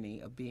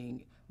irony of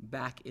being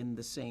back in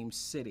the same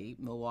city,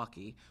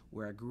 Milwaukee,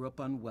 where I grew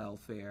up on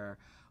welfare,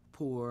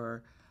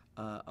 poor,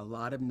 a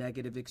lot of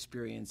negative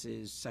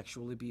experiences,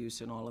 sexual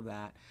abuse and all of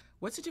that.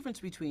 What's the difference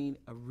between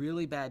a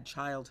really bad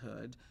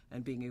childhood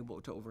and being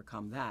able to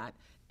overcome that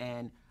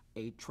and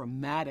a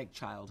traumatic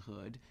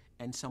childhood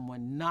and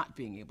someone not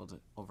being able to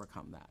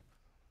overcome that?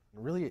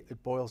 Really,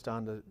 it boils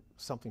down to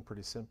something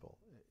pretty simple.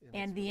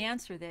 And the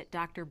answer that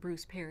Dr.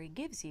 Bruce Perry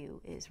gives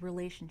you is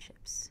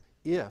relationships.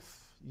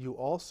 If you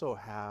also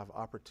have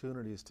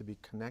opportunities to be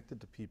connected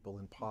to people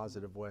in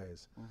positive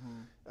ways,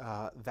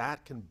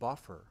 that can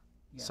buffer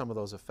some of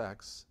those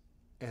effects.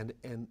 And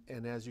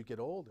as you get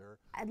older...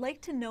 I'd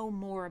like to know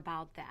more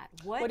about that.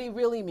 What he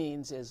really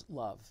means is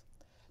love.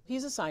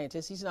 He's a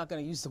scientist, he's not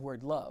going to use the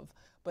word love,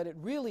 but it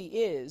really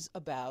is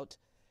about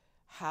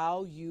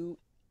how you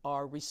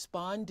are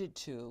responded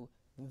to,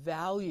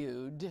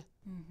 valued,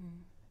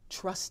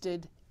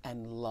 trusted,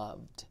 and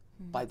loved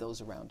by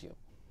those around you.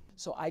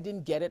 So I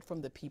didn't get it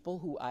from the people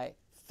who I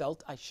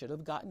felt I should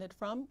have gotten it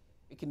from.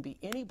 It can be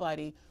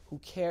anybody who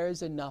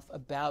cares enough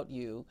about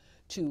you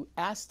to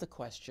ask the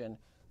question,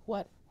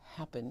 what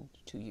happened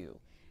to you?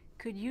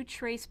 Could you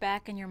trace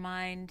back in your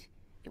mind,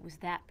 it was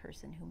that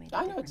person who made the I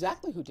difference? know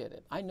exactly who did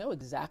it. I know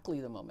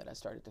exactly the moment I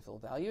started to feel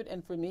valued,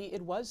 and for me,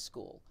 it was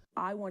school.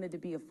 I wanted to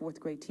be a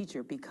fourth grade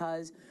teacher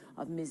because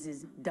of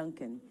Mrs.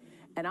 Duncan.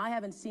 And I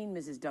haven't seen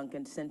Mrs.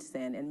 Duncan since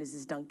then, and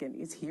Mrs. Duncan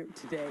is here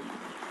today.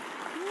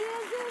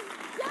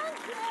 Mrs.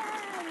 Duncan!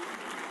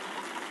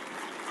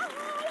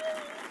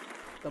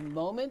 The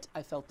moment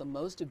I felt the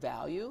most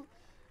value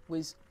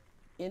was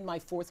in my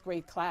fourth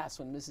grade class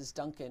when Mrs.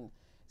 Duncan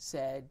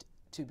said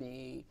to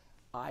me,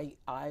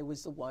 I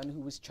was the one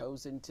who was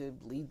chosen to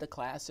lead the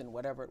class and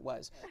whatever it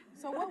was.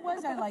 So what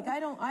was I like? I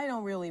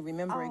don't really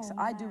remember.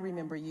 I do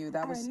remember you.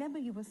 I remember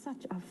you were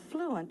such a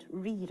fluent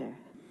reader.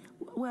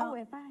 Well,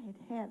 if I had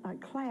had a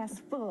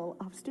class full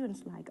of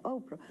students like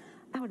Oprah,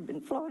 I would have been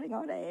floating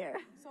on air.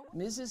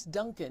 Mrs.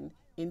 Duncan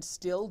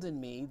instilled in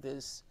me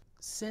this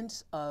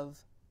sense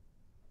of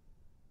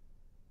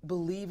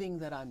believing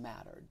that I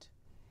mattered.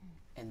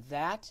 And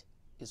that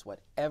is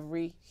what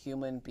every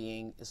human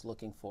being is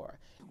looking for.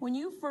 when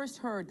you first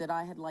heard that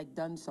I had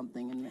done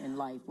something in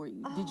life,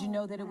 did you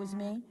know that it was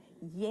me?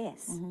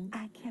 Yes,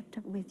 I kept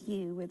up with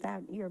you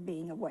without your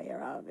being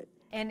aware of it.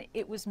 And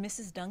it was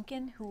Mrs.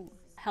 Duncan who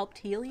helped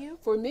heal you?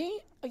 For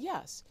me,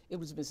 yes. It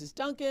was Mrs.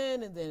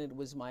 Duncan, and then it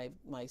was my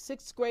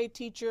sixth grade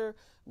teacher,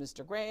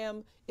 Mr.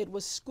 Graham. It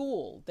was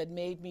school that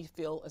made me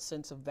feel a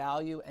sense of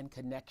value and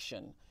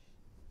connection.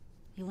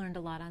 You learned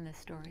a lot on this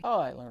story. Oh,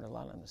 I learned a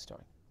lot on this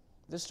story.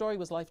 This story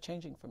was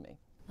life-changing for me.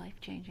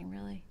 Life-changing,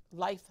 really?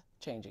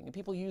 Life-changing. And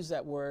people use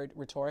that word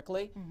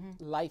rhetorically.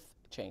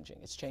 Life-changing.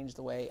 It's changed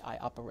the way I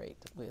operate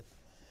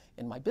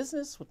in my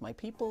business, with my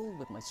people,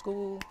 with my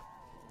school.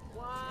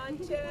 1,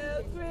 2, 3.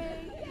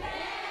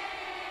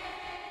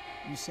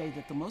 You say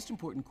that the most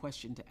important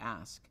question to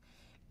ask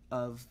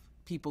of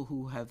people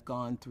who have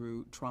gone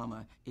through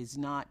trauma is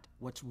not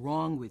what's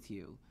wrong with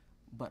you,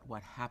 but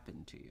what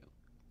happened to you.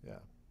 Yeah.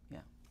 Yeah.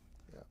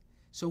 Yeah.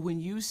 So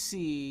when you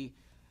see,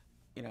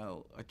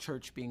 a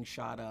church being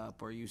shot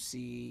up, or you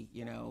see,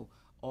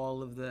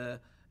 all of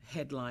the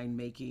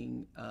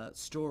headline-making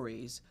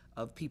stories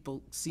of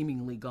people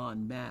seemingly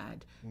gone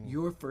mad,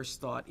 your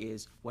first thought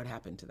is, what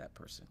happened to that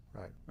person?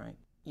 Right. Right.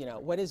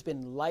 What has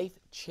been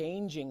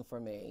life-changing for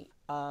me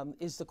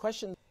is the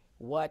question,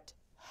 what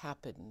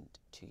happened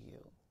to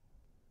you?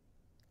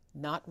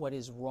 Not what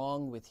is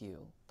wrong with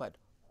you, but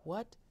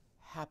what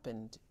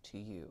happened to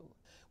you?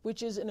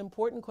 Which is an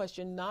important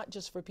question, not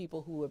just for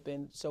people who have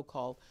been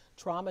so-called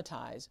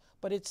traumatized,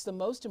 but it's the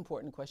most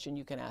important question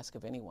you can ask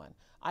of anyone.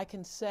 I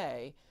can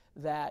say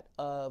that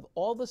of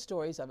all the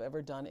stories I've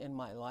ever done in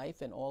my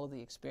life and all of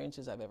the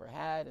experiences I've ever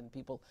had and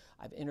people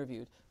I've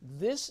interviewed,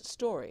 this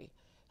story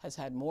has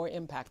had more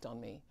impact on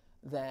me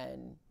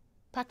than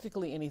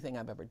practically anything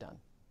I've ever done.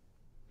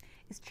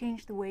 It's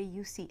changed the way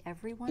you see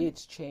everyone?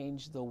 It's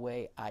changed the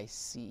way I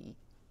see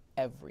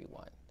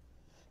everyone.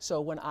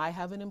 So when I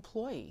have an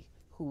employee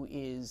who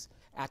is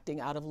acting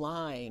out of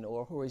line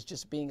or who is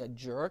just being a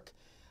jerk,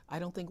 I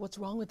don't think, what's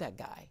wrong with that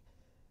guy?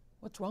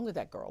 What's wrong with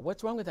that girl?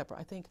 What's wrong with that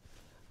person? I think,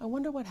 I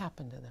wonder what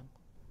happened to them.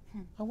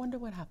 I wonder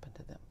what happened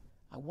to them.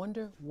 I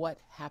wonder what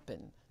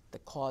happened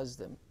that caused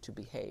them to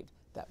behave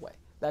that way.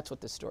 That's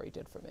what this story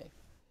did for me.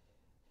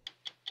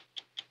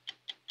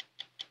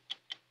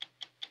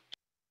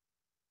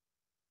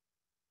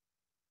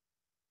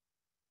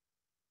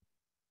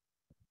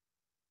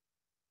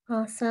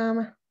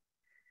 Awesome.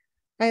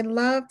 I'd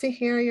love to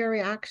hear your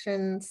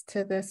reactions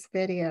to this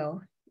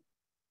video.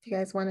 Do you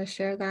guys want to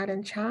share that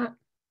in chat?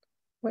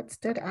 What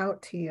stood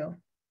out to you?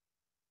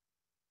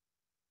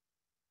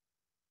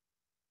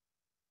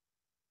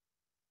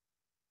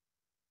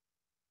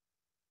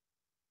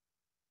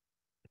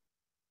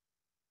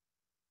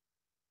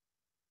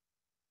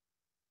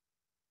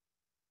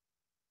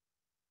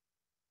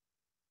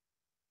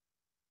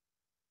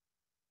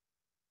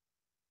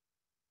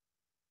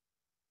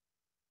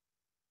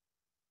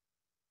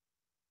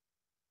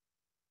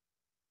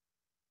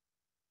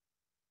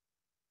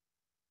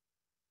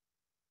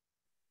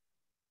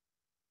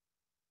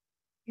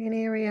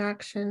 Any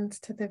reactions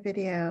to the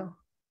video?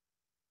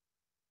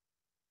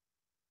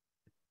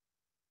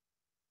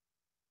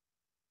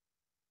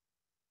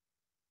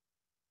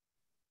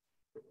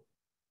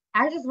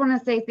 I just want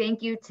to say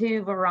thank you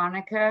to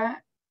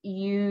Veronica.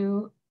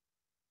 You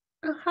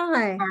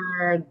hi.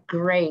 are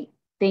great.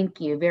 Thank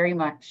you very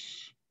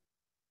much.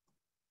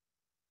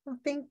 Well,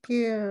 thank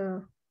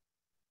you.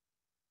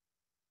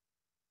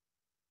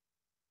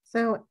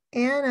 So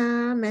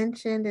Anna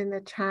mentioned in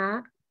the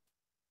chat,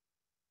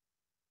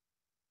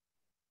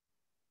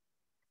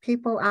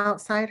 people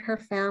outside her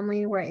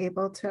family were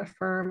able to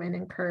affirm and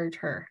encourage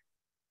her.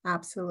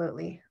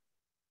 Absolutely.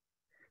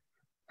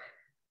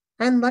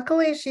 And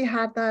luckily she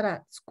had that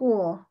at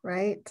school,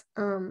 right?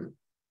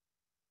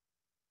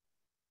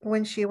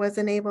 When she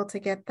wasn't able to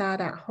get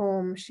that at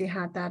home, she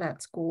had that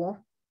at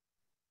school.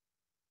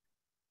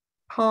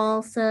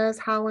 Paul says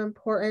how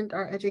important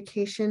our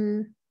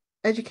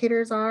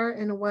educators are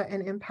and what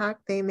an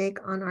impact they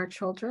make on our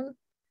children.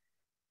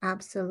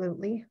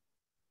 Absolutely.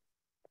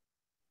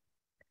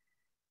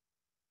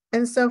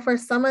 And so for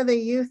some of the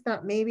youth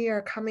that maybe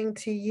are coming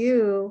to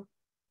you,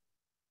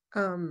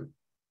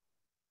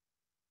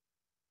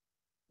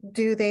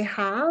 do they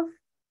have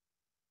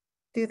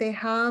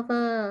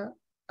a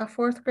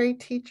fourth grade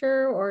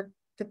teacher, or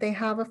did they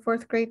have a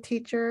fourth grade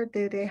teacher?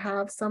 Do they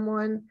have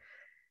someone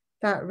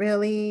that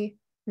really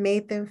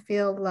made them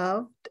feel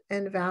loved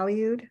and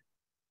valued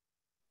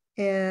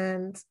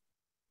and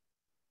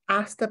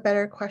asked a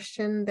better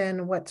question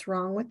than what's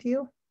wrong with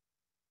you?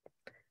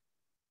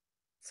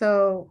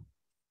 So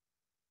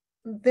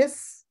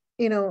this,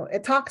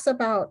 it talks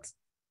about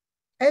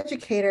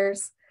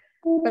educators,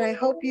 but I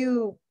hope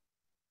you,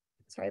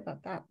 sorry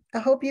about that. I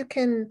hope you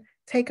can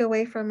take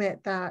away from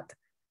it that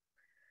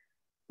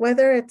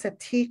whether it's a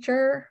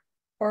teacher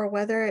or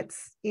whether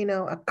it's,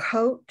 a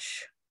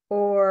coach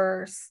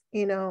or,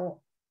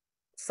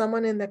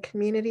 someone in the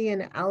community,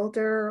 an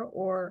elder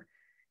or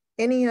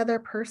any other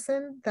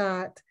person,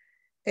 that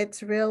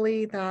it's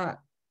really that,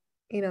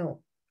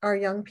 our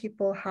young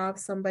people have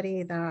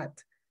somebody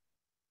that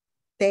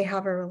they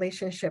have a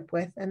relationship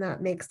with and that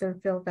makes them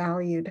feel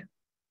valued.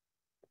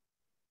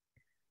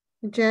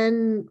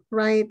 Jen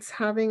writes,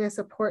 having a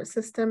support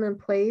system in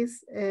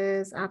place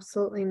is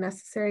absolutely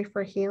necessary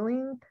for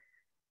healing.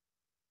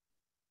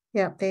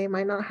 Yep, they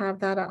might not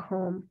have that at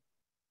home.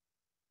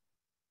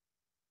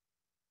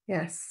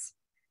 Yes,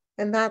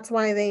 and that's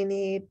why they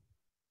need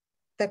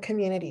the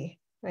community,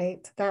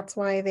 right? That's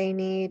why they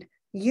need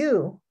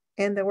you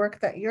and the work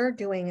that you're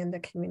doing in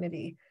the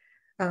community,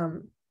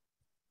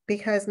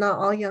 because not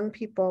all young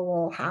people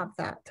will have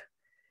that.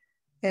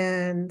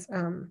 And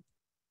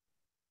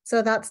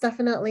so that's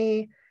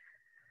definitely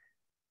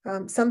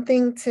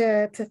something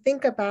to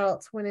think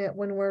about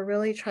when we're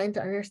really trying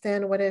to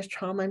understand what is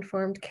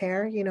trauma-informed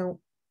care.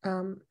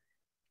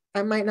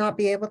 I might not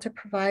be able to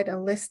provide a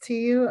list to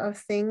you of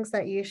things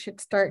that you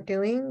should start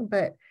doing,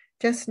 but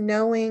just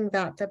knowing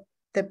that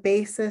the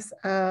basis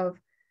of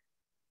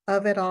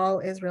it all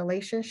is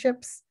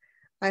relationships,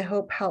 I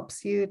hope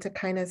helps you to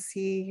kind of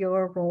see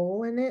your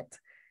role in it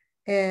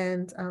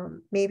and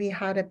maybe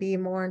how to be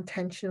more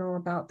intentional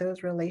about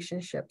those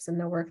relationships and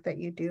the work that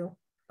you do.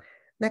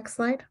 Next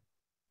slide.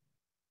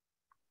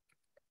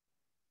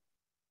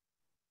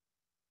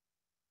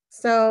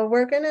 So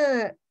we're going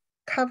to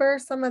cover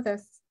some of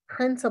the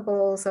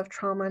principles of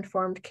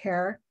trauma-informed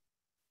care.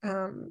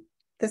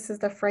 This is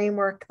the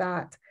framework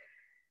that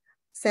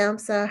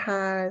SAMHSA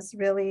has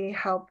really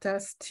helped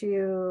us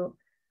to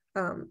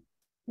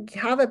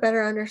have a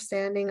better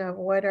understanding of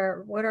what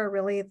are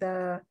really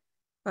the,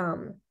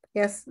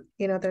 yes,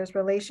 you know, there's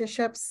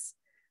relationships,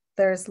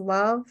 there's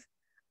love,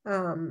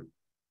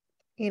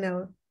 you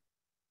know,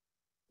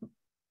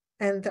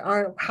 and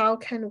how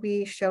can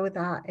we show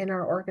that in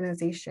our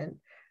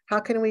organization? How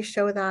can we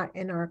show that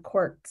in our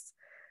courts,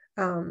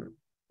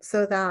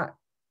 so that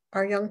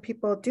our young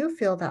people do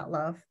feel that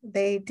love?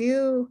 They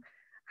do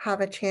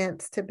have a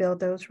chance to build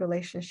those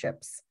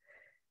relationships.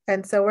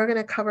 And so we're going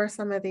to cover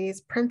some of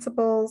these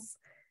principles,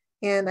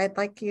 and I'd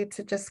like you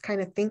to just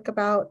kind of think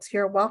about,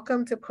 you're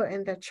welcome to put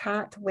in the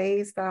chat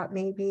ways that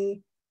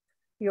maybe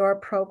your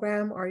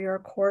program or your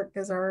court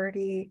is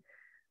already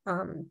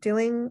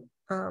doing,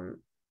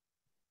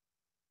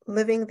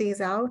 living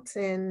these out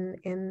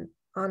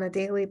on a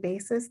daily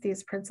basis,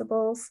 these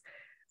principles.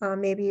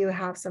 Maybe you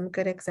have some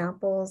good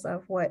examples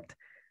of what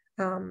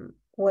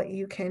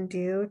you can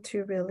do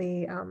to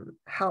really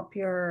help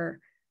your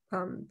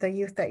the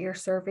youth that you're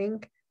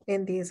serving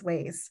in these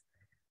ways.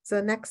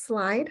 So next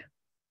slide,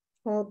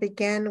 we'll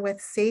begin with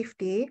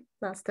safety.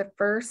 That's the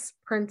first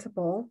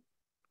principle.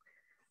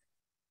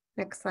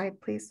 Next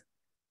slide, please.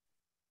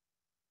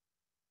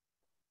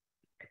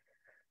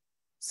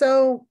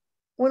 So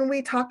when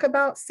we talk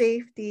about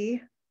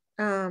safety,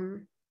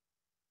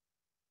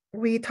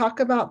 we talk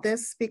about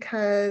this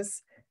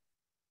because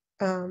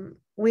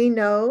we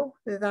know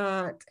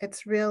that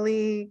it's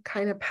really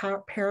kind of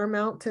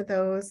paramount to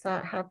those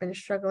that have been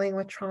struggling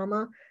with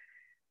trauma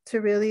to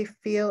really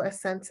feel a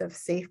sense of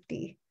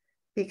safety,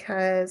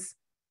 because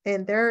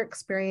in their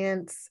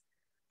experience,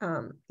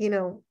 you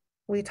know,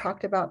 we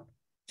talked about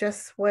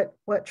just what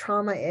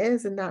trauma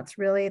is, and that's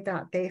really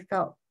that they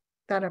felt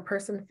that a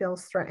person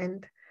feels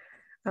threatened,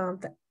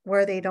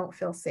 where they don't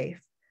feel safe.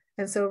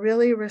 And so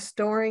really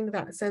restoring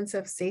that sense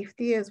of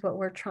safety is what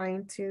we're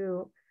trying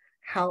to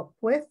help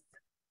with.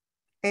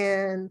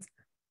 And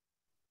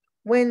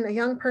when a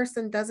young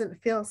person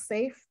doesn't feel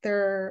safe,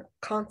 they're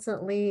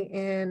constantly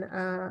in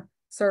a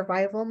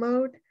survival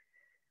mode,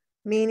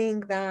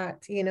 meaning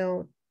that, you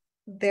know,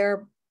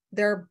 their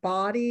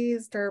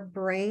bodies, their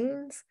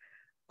brains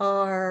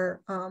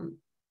are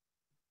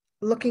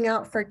looking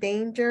out for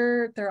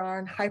danger. They're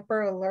on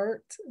hyper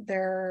alert.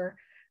 They're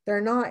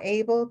not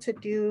able to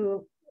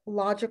do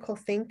logical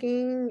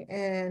thinking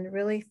and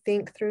really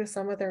think through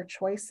some of their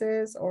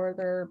choices or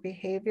their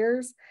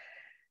behaviors.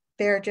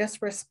 They're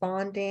just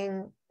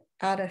responding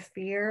out of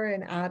fear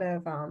and out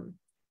of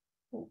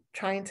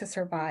trying to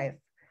survive.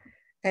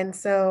 And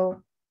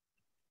so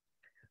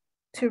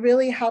to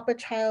really help a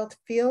child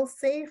feel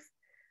safe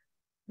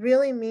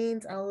really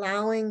means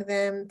allowing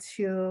them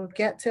to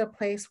get to a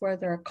place where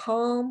they're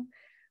calm,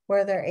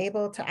 where they're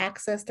able to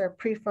access their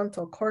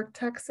prefrontal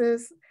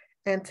cortexes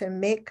and to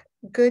make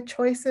good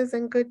choices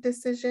and good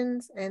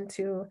decisions, and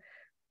to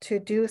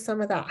do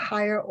some of that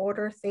higher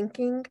order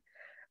thinking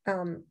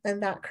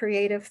and that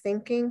creative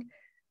thinking.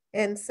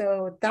 And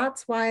so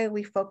that's why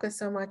we focus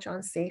so much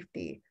on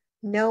safety,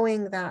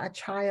 knowing that a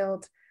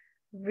child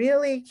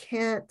really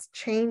can't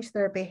change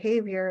their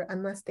behavior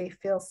unless they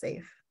feel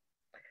safe.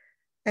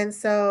 And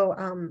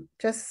so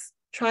just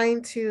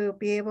trying to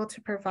be able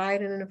to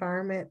provide an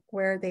environment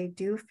where they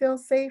do feel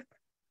safe,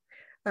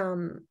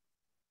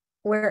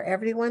 where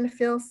everyone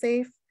feels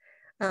safe,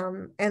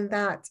 and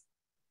that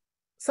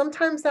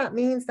sometimes that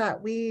means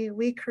that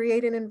we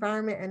create an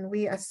environment and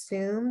we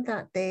assume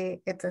that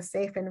it's a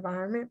safe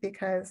environment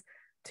because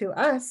to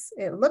us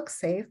it looks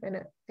safe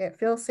and it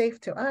feels safe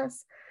to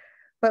us.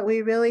 But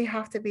we really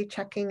have to be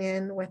checking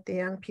in with the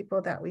young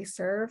people that we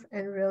serve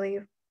and really,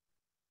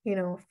 you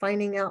know,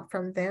 finding out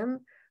from them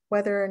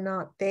whether or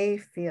not they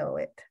feel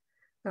it,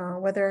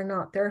 whether or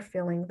not they're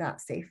feeling that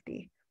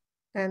safety.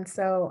 And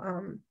so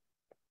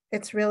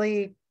it's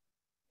really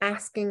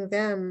asking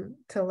them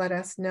to let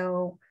us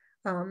know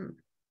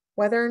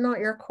whether or not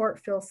your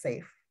court feels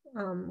safe,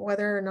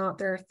 whether or not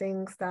there are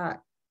things that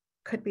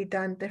could be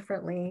done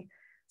differently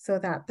so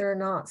that they're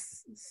not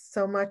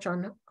so much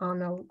on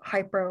a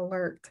hyper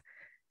alert,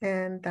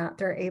 and that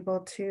they're able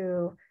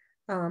to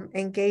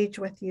engage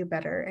with you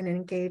better and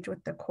engage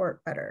with the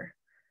court better.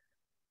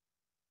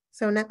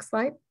 So next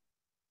slide.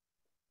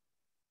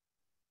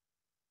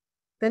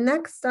 The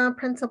next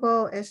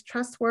principle is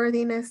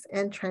trustworthiness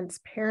and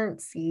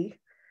transparency.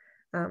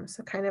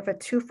 So kind of a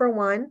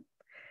 2-for-1.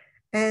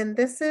 And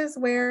this is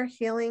where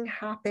healing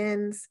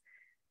happens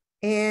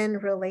in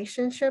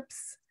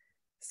relationships.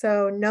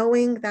 So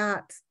knowing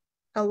that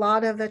a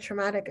lot of the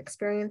traumatic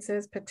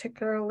experiences,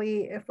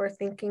 particularly if we're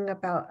thinking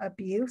about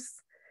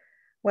abuse,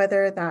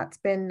 whether that's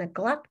been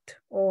neglect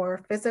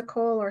or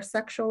physical or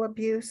sexual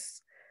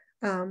abuse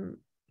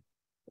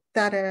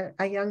that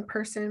a young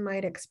person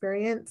might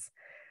experience,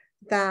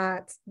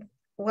 that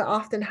what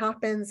often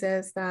happens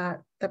is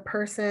that the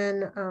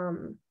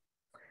person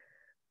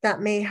that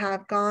may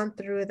have gone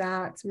through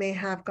that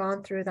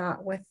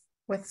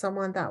with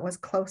someone that was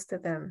close to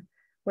them,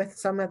 with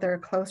some of their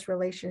close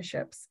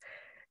relationships.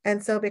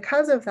 And so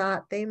because of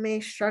that, they may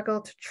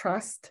struggle to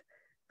trust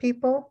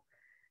people.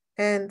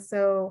 And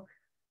so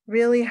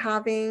really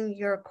having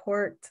your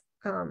court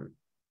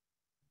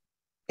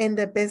in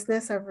the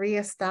business of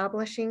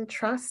reestablishing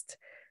trust.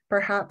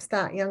 Perhaps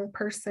that young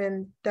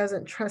person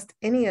doesn't trust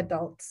any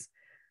adults,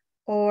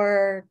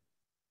 or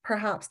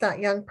perhaps that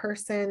young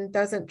person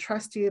doesn't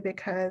trust you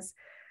because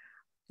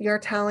you're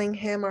telling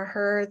him or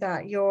her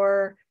that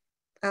you're,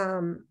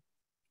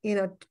 you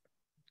know,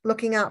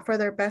 looking out for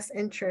their best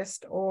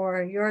interest,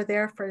 or you're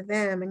there for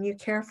them and you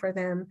care for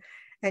them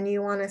and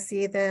you want to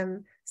see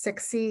them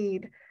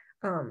succeed.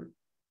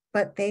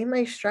 But they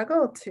may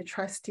struggle to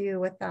trust you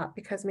with that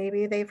because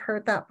maybe they've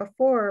heard that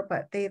before,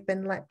 but they've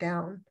been let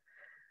down.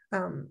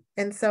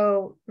 And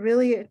so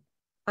really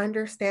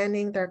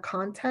understanding their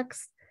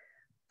context,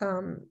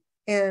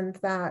 and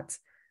that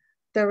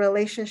the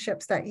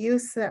relationships that you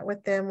set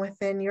with them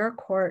within your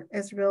court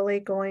is really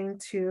going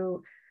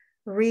to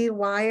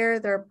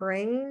rewire their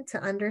brain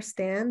to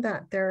understand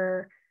that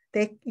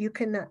you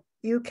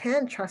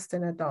can trust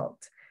an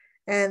adult,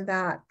 and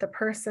that the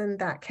person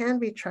that can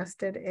be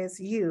trusted is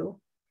you,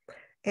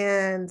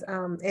 and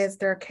is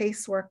their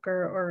caseworker,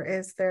 or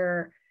is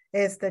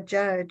the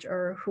judge,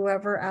 or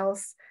whoever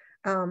else,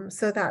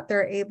 so that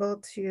they're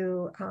able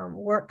to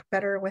work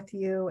better with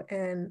you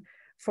and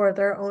for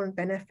their own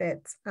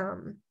benefits.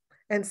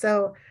 And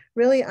so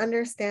really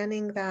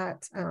understanding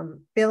that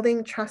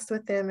building trust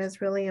with them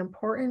is really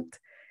important.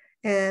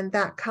 And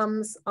that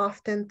comes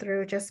often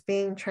through just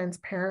being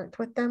transparent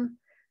with them,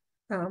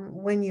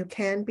 when you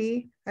can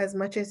be, as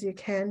much as you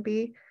can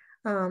be,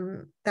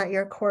 that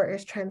your court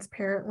is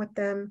transparent with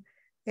them,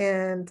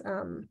 and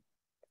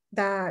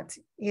that,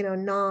 you know,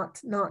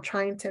 not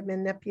trying to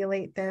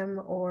manipulate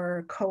them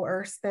or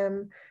coerce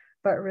them,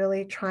 but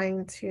really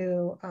trying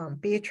to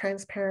be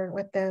transparent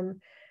with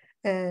them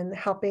and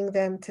helping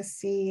them to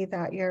see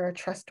that you're a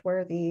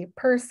trustworthy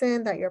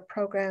person, that your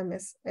program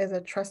is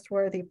a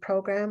trustworthy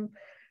program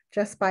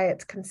just by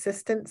its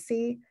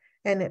consistency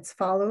and its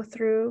follow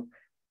through,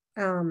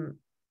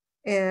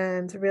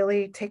 and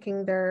really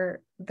taking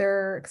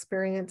their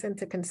experience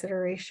into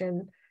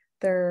consideration,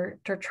 their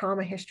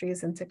trauma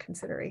histories into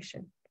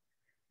consideration.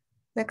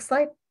 Next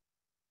slide.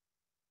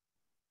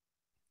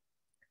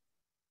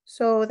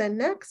 So the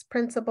next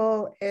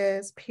principle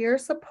is peer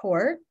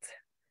support,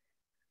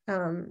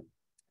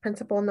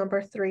 principle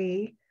number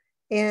 3.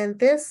 And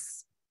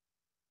this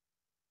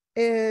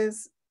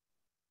is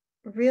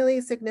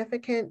really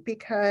significant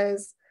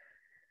because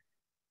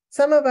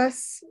some of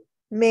us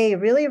may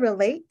really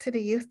relate to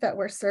the youth that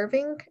we're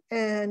serving,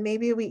 and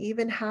maybe we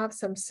even have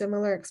some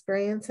similar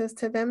experiences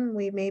to them.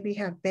 We maybe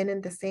have been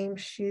in the same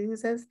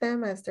shoes as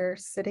them as they're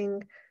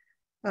sitting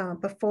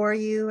before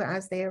you,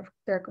 as they're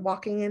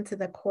walking into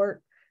the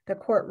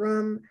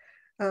courtroom.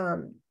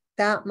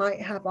 That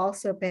might have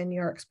also been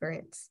your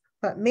experience,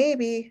 but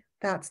maybe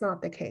that's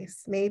not the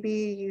case.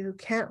 Maybe you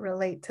can't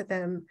relate to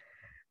them,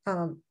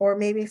 or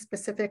maybe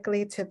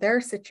specifically to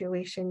their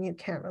situation you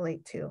can't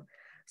relate to.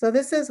 So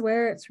this is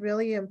where it's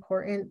really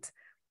important,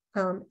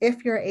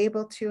 if you're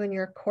able to and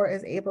your court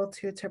is able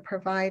to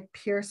provide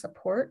peer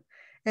support.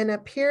 And a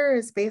peer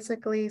is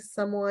basically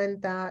someone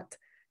that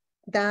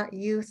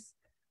youth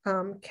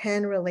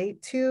can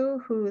relate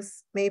to,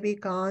 who's maybe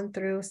gone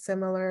through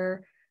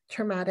similar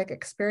traumatic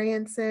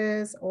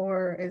experiences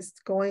or is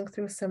going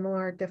through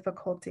similar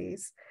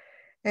difficulties.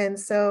 And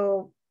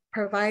so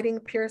providing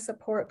peer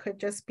support could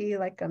just be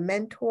like a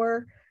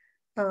mentor,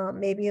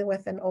 maybe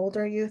with an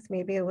older youth,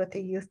 maybe with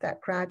a youth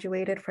that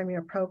graduated from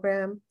your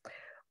program,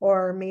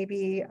 or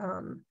maybe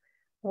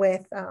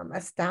with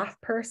a staff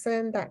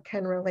person that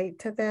can relate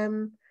to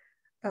them,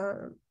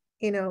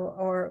 you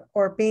know,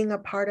 or being a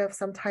part of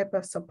some type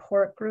of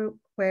support group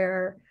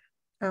where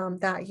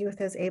that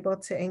youth is able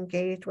to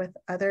engage with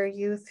other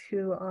youth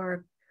who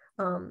are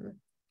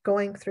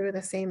going through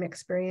the same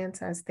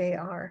experience as they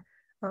are,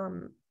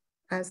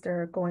 as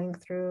they're going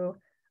through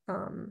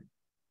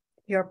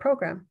your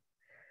program.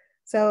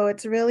 So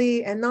it's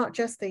really, and not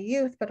just the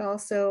youth, but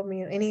also, I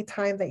mean, any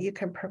time that you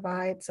can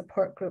provide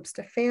support groups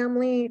to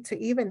family, to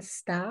even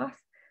staff,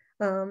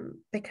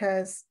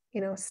 because,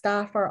 you know,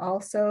 staff are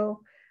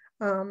also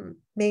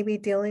maybe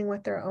dealing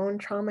with their own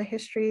trauma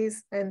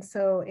histories. And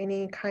so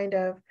any kind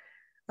of,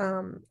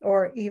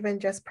 or even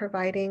just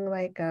providing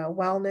like a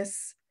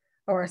wellness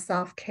or a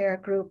self-care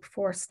group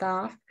for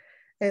staff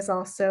is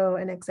also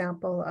an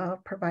example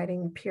of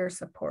providing peer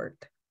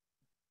support.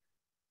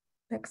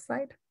 Next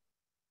slide.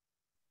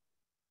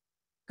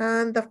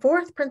 And the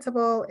fourth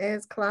principle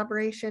is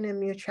collaboration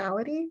and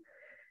mutuality.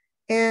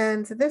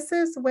 And this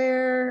is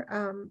where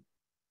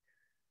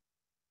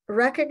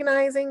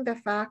recognizing the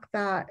fact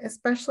that,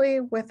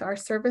 especially with our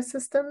service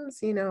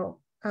systems, you know,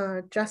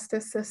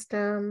 justice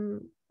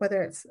system,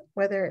 whether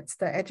it's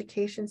the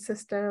education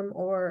system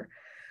or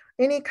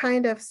any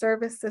kind of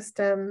service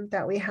system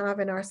that we have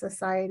in our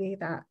society,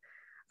 that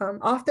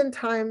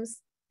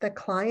oftentimes the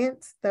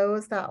clients,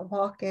 those that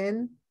walk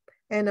in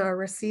and are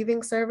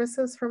receiving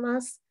services from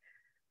us,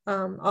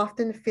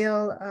 often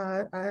feel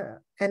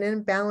an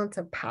imbalance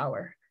of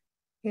power.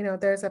 You know,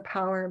 there's a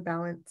power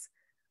imbalance.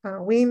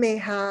 We may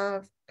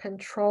have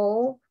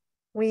control,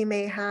 we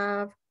may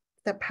have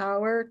the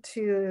power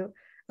to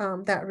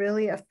that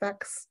really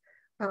affects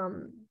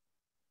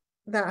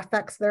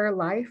their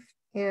life,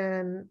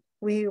 and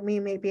we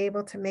may be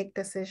able to make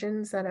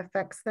decisions that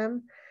affects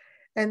them.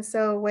 And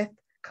so with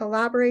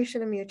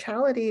collaboration and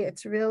mutuality,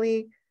 it's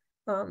really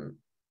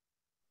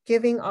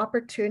giving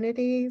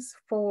opportunities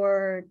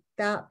for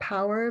that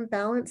power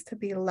imbalance to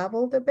be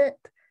leveled a bit,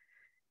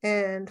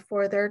 and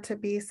for there to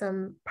be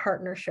some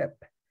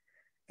partnership,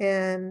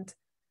 and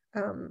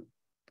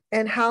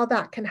how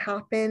that can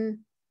happen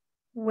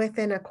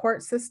within a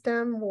court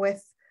system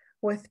with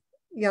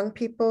young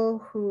people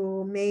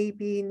who may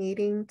be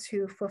needing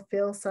to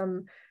fulfill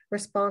some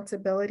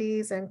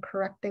responsibilities and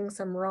correcting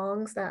some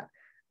wrongs that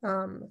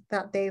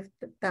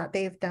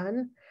they've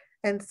done.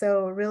 And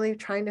so really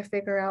trying to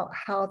figure out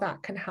how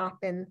that can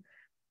happen.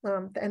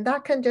 And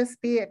that can just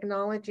be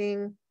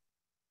acknowledging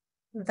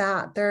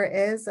that there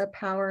is a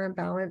power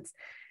imbalance,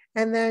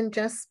 and then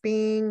just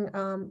being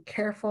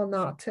careful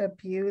not to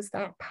abuse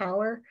that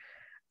power.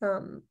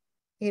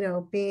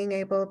 Being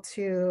able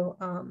to,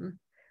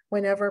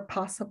 whenever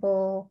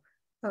possible,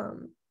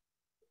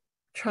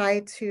 try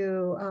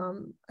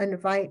to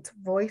invite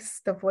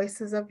the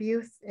voices of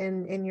youth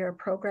in your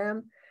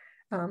program,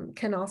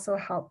 can also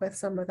help with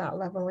some of that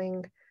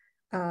leveling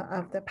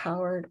of the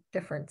power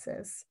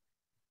differences.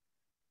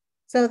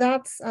 So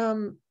that's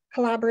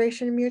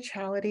collaboration and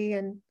mutuality.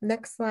 And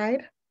next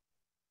slide.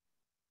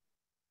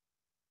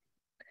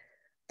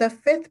 The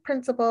fifth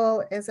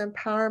principle is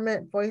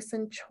empowerment, voice,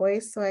 and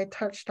choice. So I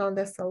touched on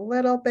this a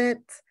little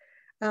bit,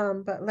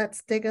 but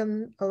let's dig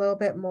in a little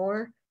bit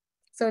more.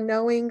 So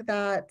knowing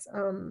that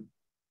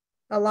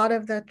a lot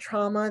of the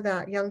trauma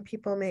that young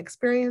people may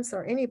experience,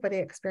 or anybody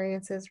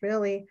experiences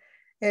really,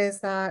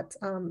 is that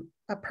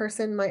a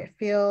person might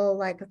feel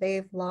like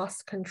they've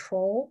lost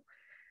control,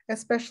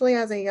 especially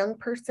as a young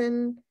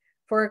person.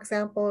 For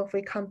example, if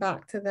we come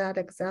back to that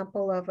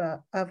example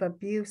of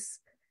abuse,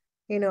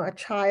 a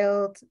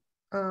child,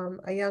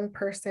 a young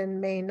person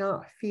may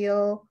not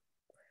feel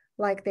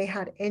like they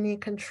had any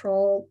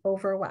control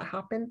over what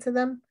happened to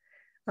them,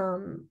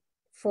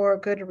 for a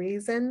good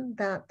reason,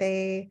 that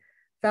they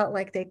felt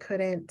like they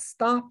couldn't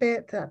stop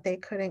it, that they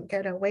couldn't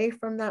get away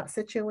from that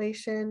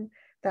situation,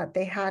 that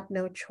they had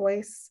no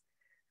choice.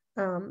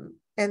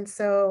 And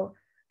so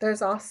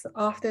there's also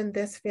often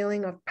this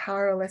feeling of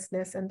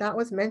powerlessness, and that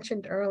was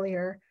mentioned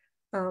earlier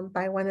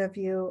by one of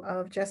you,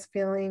 of just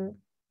feeling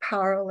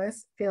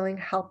powerless, feeling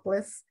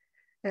helpless,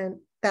 and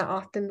that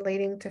often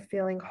leading to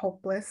feeling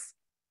hopeless.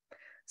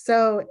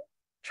 So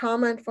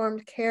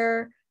trauma-informed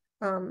care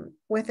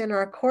within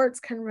our courts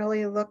can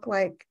really look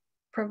like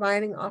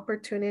providing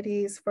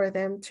opportunities for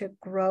them to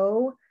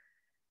grow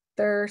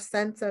their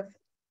sense of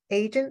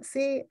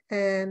agency,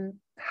 and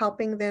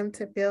helping them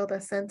to build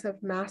a sense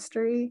of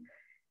mastery,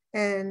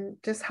 and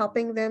just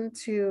helping them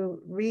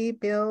to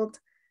rebuild,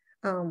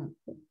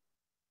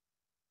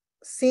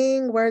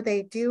 seeing where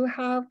they do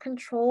have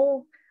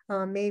control.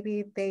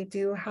 Maybe they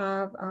do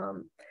have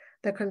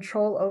the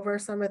control over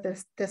some of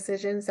the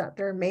decisions that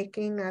they're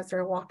making as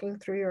they're walking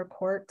through your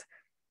court,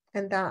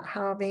 and that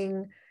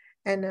having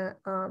an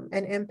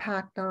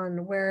impact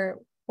on where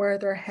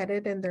they're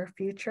headed in their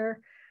future.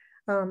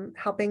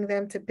 Helping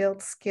them to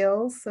build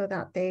skills so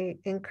that they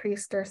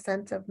increase their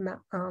sense of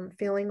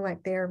feeling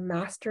like they're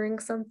mastering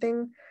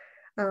something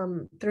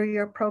through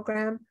your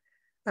program.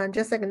 And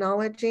just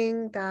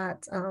acknowledging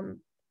that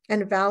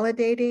and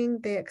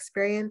validating the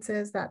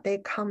experiences that they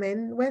come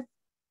in with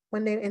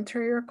when they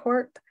enter your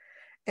court.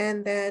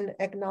 And then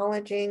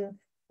acknowledging,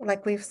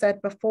 like we've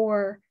said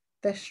before,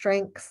 the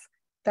strengths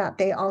that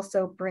they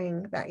also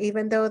bring, that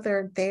even though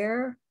they're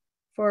there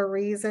for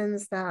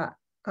reasons that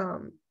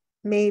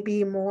may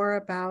be more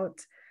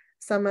about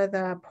some of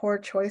the poor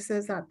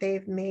choices that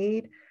they've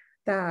made,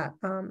 that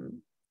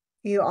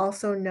you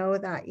also know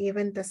that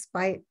even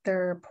despite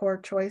their poor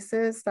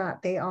choices,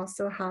 that they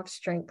also have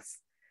strengths,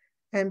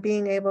 and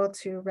being able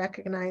to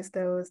recognize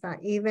those, that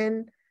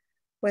even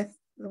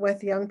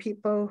with young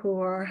people who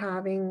are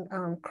having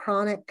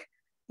chronic,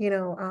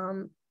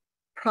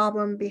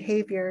 problem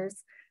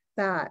behaviors,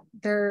 that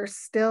there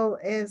still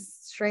is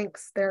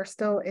strengths, there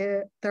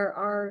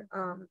are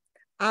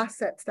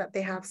assets that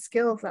they have,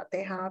 skills that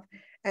they have,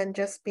 and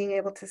just being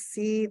able to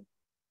see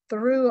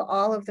through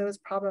all of those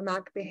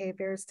problematic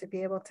behaviors, to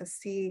be able to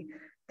see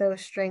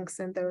those strengths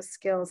and those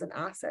skills and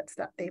assets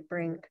that they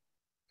bring,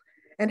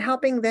 and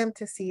helping them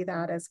to see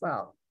that as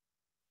well.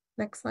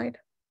 Next slide.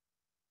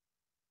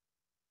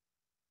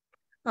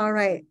 All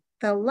right,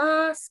 the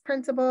last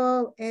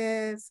principle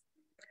is,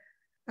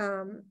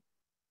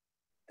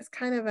 it's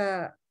kind of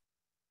a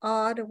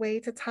odd way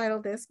to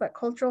title this, but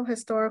cultural,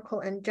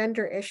 historical, and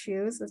gender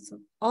issues. It's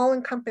all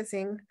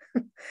encompassing.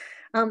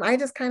 I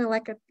just kind of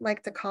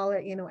like to call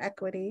it,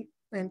 equity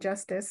and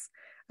justice.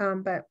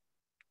 But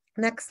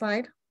next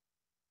slide.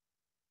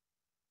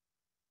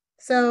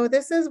 So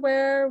this is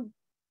where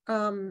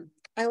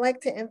I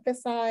like to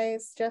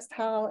emphasize just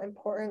how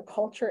important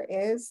culture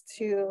is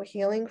to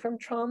healing from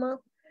trauma.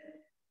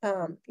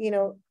 A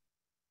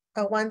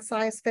one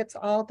size fits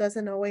all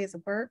doesn't always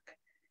work.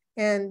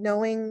 and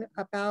knowing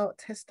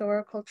about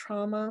historical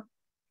trauma,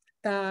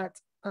 that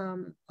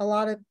a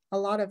lot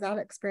of that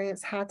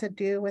experience had to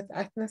do with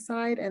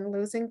ethnocide and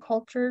losing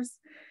cultures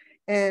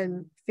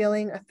and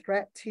feeling a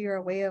threat to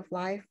your way of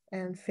life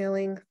and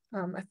feeling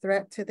a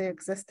threat to the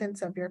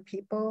existence of your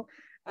people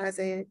as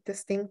a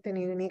distinct and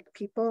unique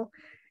people.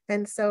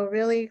 And so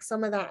really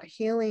some of that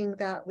healing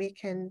that we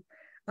can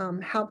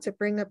help to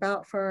bring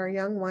about for our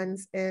young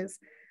ones is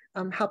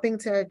helping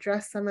to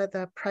address some of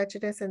the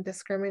prejudice and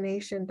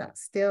discrimination that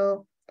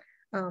still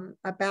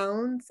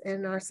abounds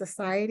in our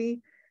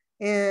society,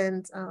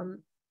 and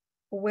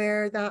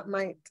where that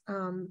might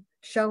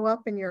show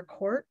up in your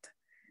court,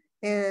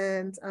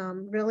 and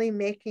really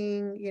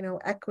making,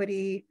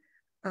 equity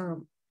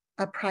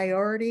a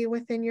priority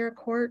within your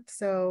court.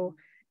 So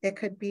it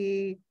could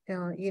be,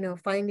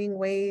 finding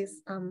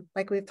ways,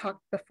 like we've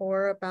talked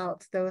before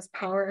about those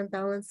power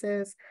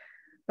imbalances,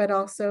 but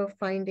also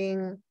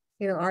finding,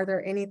 are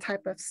there any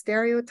type of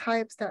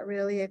stereotypes that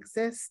really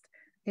exist,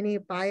 any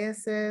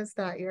biases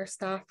that your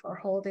staff are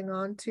holding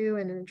on to,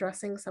 and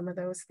addressing some of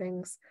those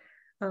things,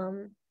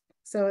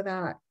 so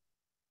that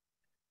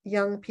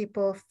young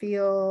people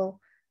feel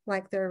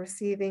like they're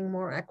receiving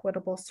more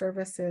equitable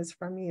services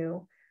from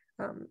you.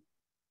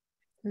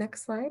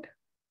 Next slide.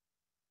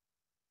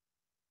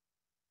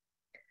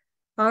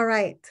 All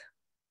right,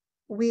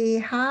 we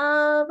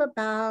have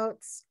about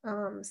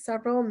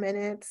several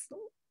minutes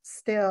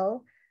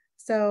still.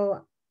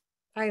 So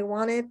I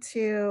wanted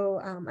to,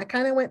 I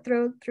kind of went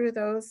through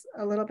those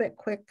a little bit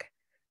quick,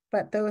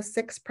 but those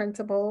 6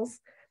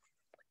 principles.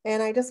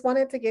 And I just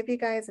wanted to give you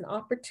guys an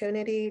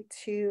opportunity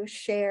to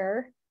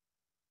share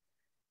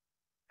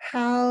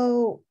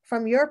how,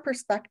 from your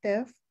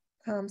perspective,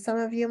 some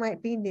of you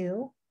might be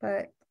new,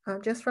 but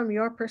just from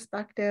your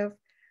perspective,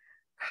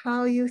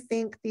 how you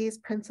think these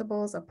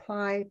principles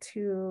apply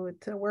to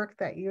the work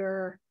that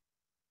you're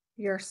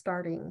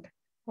starting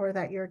or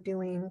that you're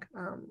doing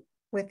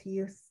with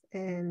youth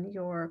in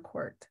your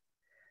court.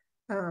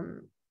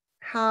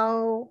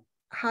 How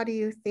do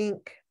you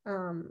think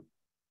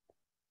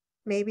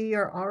maybe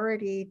you're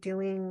already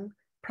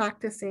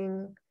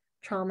practicing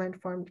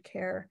trauma-informed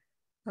care?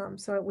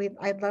 So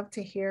I'd love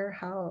to hear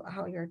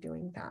how you're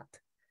doing that.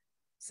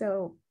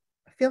 So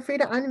feel free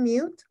to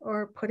unmute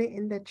or put it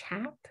in the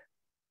chat.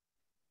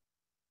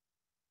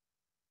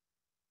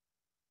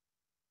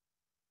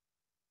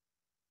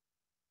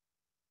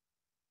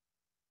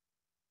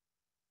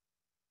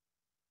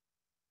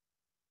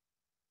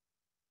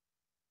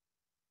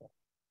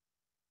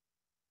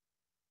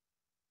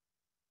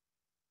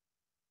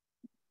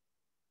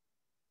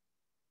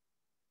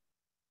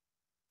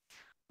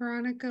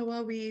 Veronica,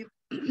 while we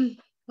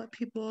let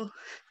people,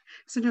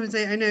 sometimes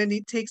I know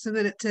it takes a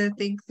minute to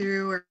think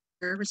through or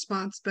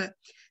response, but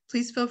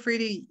please feel free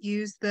to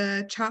use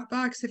the chat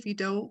box if you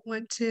don't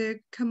want to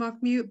come off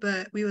mute,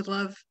 but we would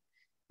love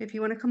if you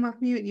want to come off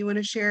mute and you want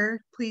to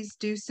share, please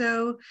do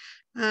so.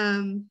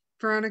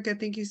 Veronica,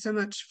 thank you so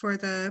much for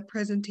the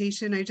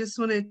presentation. I just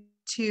wanted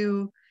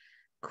to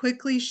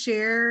quickly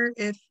share,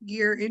 if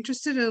you're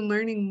interested in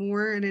learning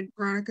more, and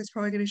Veronica's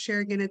probably going to share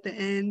again at the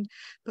end,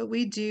 but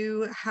we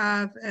do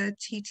have a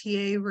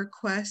TTA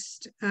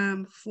request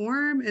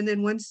form, and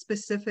then one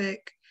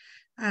specific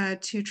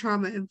to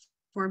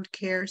trauma-informed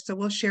care. So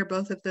we'll share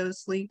both of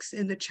those links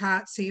in the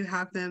chat so you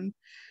have them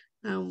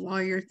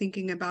while you're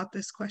thinking about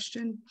this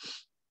question.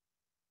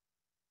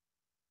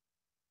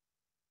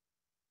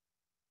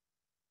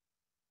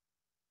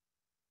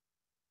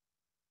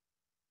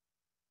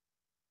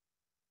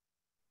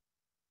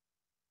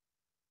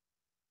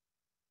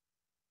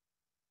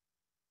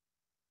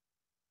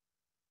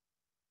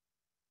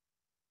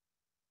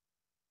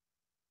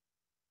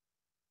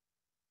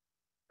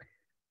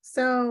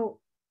 So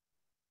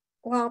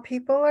while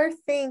people are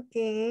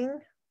thinking,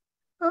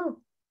 I'm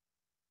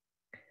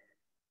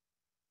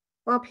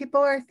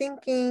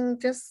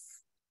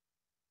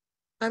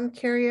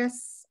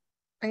curious.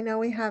 I know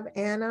we have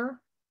Anna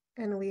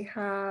and we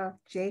have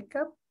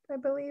Jacob, I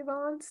believe,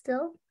 on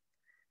still.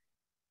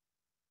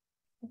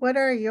 What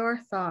are your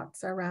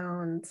thoughts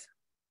around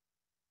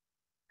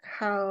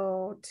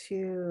how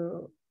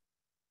to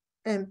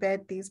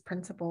embed these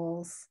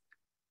principles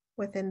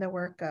within the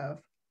work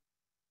of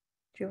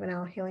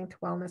Juvenile Healing to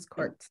Wellness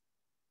Courts?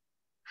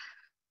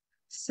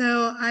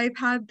 So I've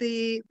had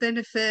the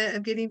benefit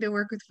of getting to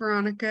work with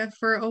Veronica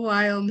for a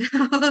while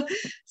now.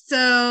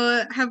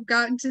 So have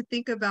gotten to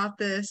think about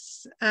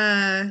this.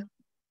 And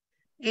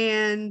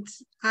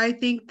I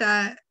think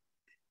that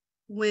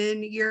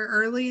when you're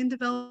early in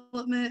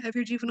development of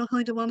your Juvenile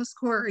Healing to Wellness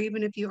court, or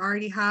even if you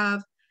already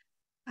have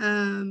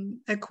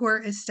a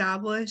court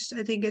established,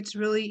 I think it's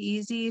really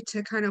easy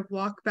to kind of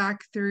walk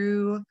back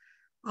through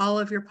all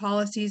of your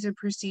policies and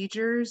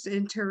procedures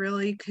and to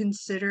really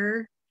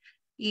consider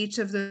each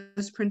of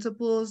those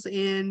principles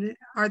and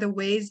are the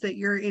ways that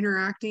you're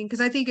interacting.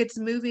 Because I think it's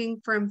moving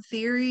from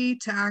theory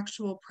to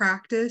actual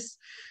practice,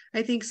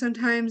 I think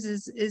sometimes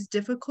is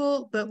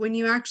difficult, but when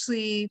you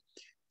actually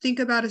think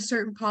about a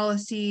certain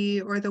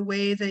policy or the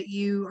way that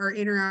you are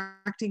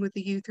interacting with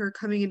the youth who are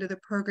coming into the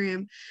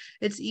program,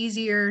 it's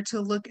easier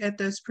to look at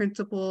those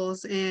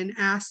principles and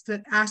ask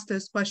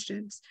those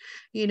questions.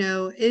 You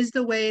know, is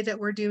the way that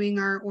we're doing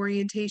our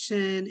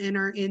orientation and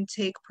our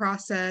intake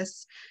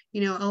process,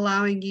 you know,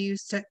 allowing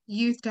youth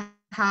to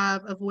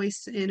have a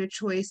voice and a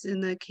choice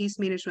in the case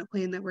management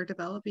plan that we're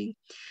developing?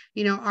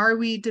 You know, are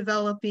we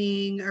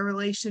developing a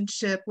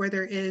relationship where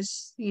there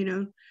is, you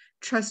know,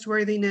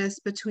 trustworthiness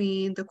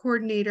between the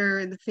coordinator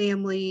and the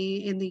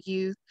family and the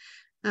youth?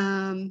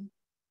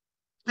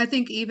 I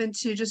think even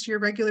to just your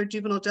regular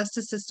juvenile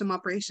justice system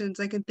operations,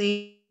 I can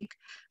think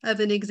of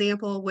an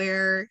example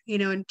where, you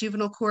know, in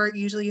juvenile court,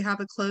 usually you have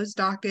a closed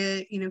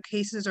docket, you know,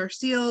 cases are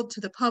sealed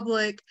to the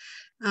public.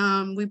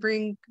 We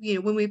bring, you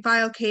know, when we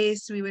file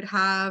case, we would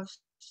have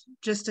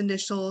just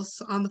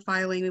initials on the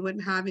filing. We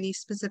wouldn't have any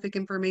specific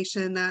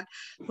information that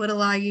would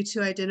allow you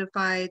to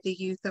identify the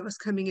youth that was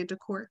coming into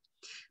court.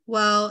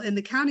 Well, in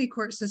the county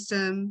court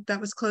system that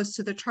was close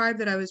to the tribe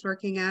that I was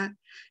working at,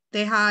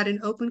 they had an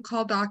open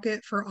call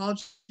docket for all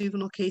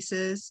juvenile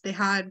cases. They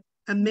had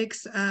a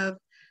mix of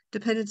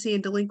dependency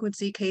and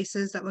delinquency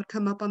cases that would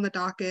come up on the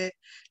docket.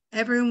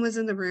 Everyone was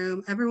in the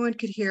room. Everyone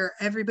could hear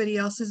everybody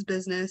else's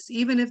business.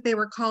 Even if they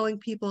were calling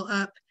people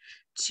up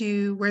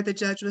to where the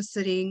judge was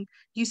sitting,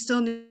 you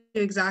still knew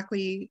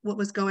exactly what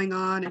was going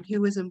on and who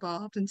was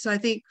involved. And so I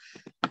think,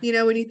 you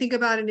know, when you think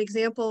about an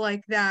example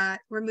like that,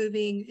 we're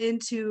moving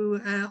into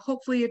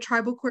hopefully a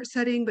tribal court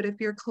setting, but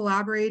if you're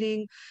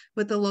collaborating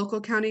with the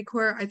local county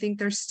court, I think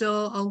there's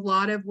still a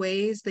lot of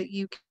ways that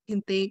you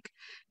can think,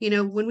 you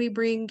know, when we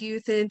bring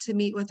youth in to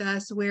meet with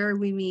us, where are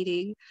we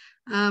meeting?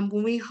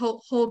 When we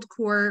hold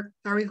court,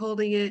 are we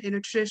holding it in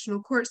a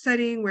traditional court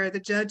setting where the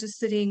judge is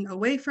sitting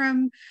away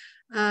from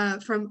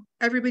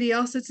everybody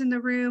else that's in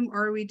the room?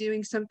 Or are we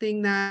doing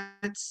something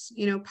that's,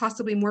 you know,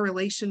 possibly more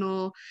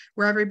relational,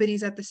 where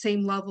everybody's at the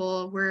same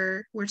level,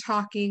 where we're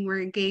talking,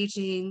 we're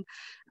engaging?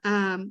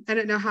 I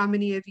don't know how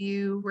many of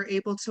you were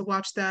able to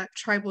watch that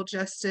tribal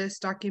justice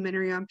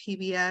documentary on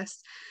PBS.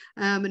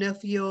 And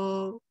if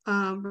you'll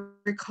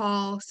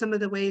recall, some of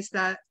the ways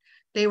that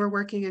they were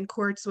working in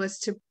courts was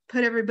to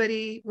put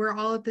everybody, we're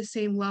all at the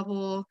same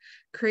level,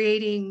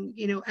 creating,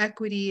 you know,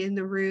 equity in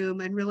the room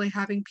and really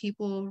having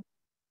people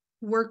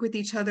work with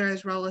each other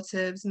as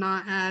relatives,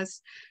 not as,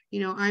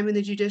 you know, I'm in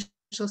the judicial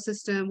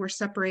system, we're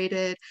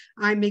separated,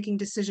 I'm making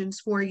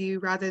decisions for you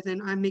rather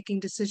than I'm making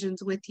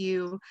decisions with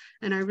you.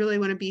 And I really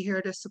want to be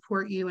here to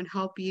support you and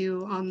help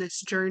you on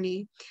this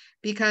journey.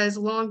 Because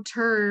long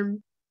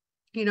term,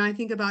 you know, I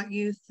think about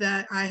youth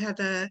that I had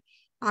the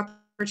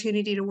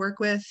opportunity to work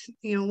with,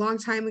 you know, a long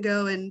time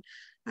ago, and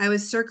I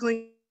was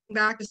circling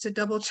back just to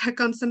double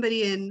check on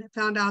somebody and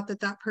found out that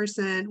that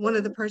person, one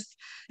of the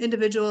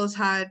individuals,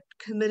 had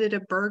committed a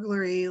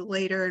burglary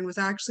later and was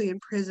actually in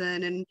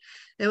prison. And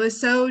it was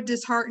so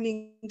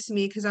disheartening to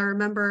me because I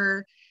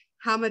remember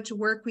how much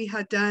work we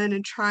had done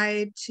and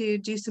tried to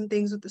do some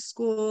things with the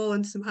school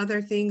and some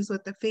other things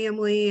with the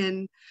family.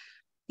 And,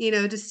 you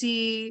know, to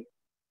see,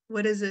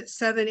 what is it,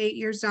 7-8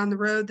 years down the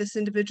road, this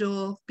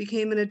individual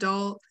became an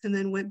adult and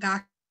then went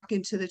back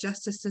into the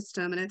justice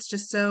system. And it's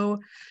just so,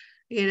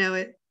 you know,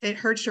 it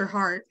hurts your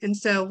heart. And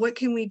so what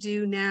can we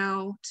do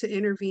now to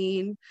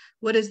intervene?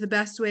 What is the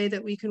best way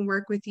that we can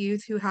work with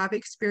youth who have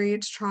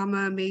experienced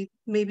trauma,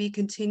 maybe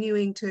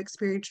continuing to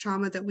experience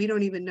trauma that we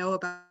don't even know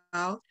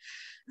about?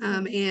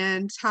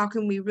 And how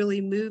can we really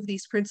move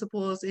these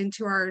principles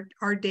into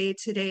our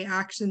day-to-day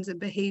actions and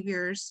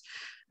behaviors?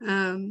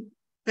 And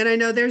I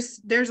know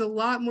there's a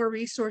lot more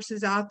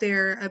resources out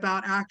there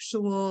about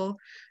actual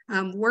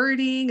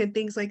wording and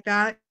things like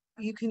that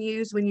you can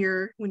use when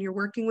you're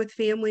working with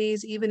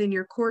families, even in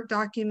your court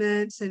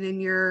documents and in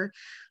your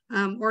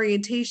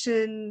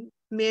orientation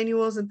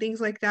manuals and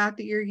things like that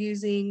you're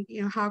using.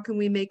 You know, how can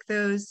we make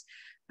those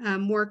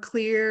more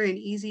clear and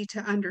easy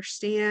to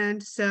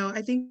understand? So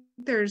I think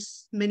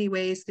there's many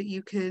ways that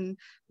you can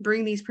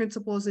bring these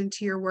principles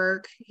into your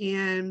work.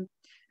 And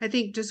I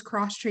think just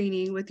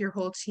cross-training with your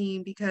whole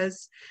team,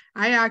 because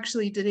I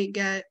actually didn't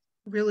get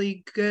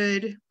really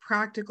good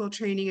practical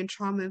training in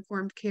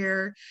trauma-informed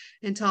care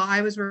until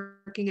I was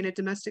working in a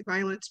domestic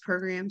violence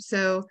program.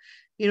 So,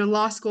 you know, in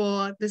law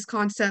school, this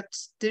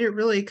concept didn't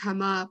really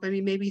come up. I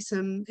mean, maybe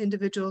some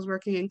individuals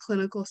working in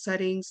clinical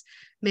settings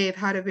may have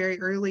had a very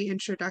early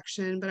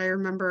introduction, but I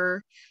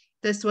remember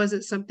this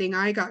wasn't something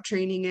I got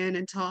training in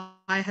until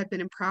I had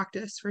been in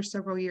practice for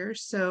several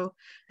years. So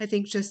I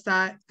think just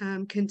that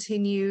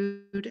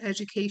continued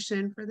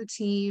education for the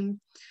team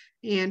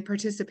and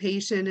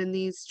participation in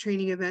these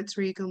training events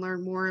where you can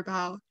learn more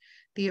about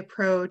the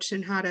approach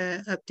and how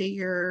to update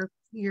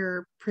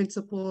your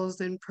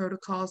principles and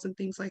protocols and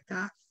things like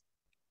that.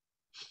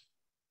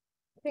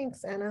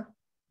 Thanks, Anna.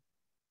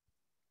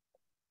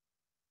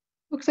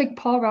 Looks like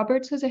Paul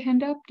Roberts has a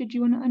hand up. Did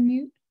you want to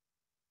unmute?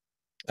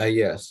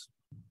 Yes.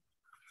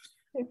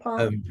 Hey,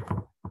 Paul.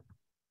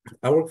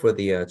 I work for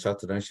the Child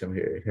Protection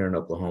here in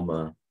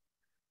Oklahoma,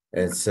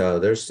 and so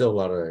there's still a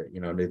lot of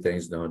new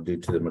things known due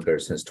to the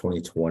McGirt since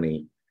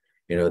 2020.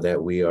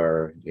 that we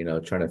are,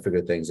 trying to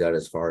figure things out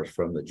as far as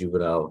from the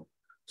juvenile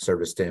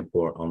service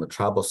standpoint on the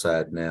tribal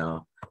side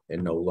now,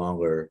 and no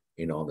longer,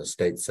 on the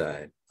state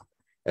side,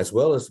 as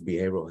well as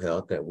behavioral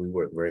health that we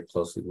work very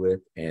closely with,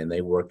 and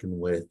they working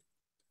with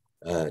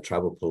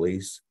tribal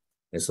police.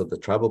 And so the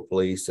tribal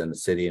police and the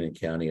city and the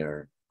county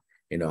are,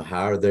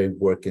 how are they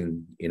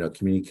working,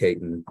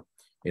 communicating,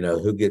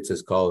 who gets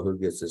this call,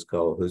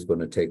 who's going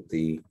to take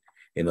the,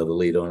 the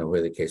lead on it,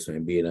 where the case may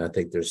be. And I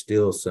think there's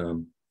still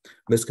some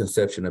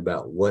misconception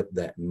about what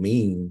that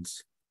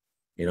means,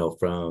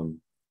 from,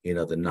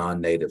 the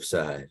non-native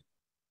side.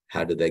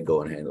 How do they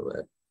go and handle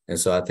that? And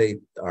so I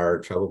think our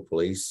tribal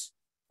police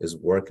is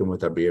working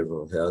with our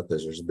behavioral health,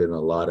 because there's been a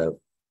lot of,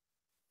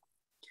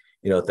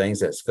 things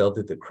that's fell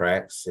through the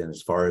cracks. And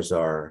as far as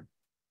our,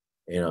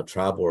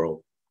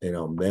 tribal,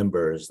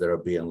 members that are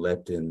being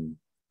left in,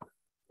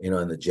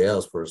 in the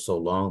jails for so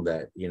long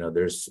that,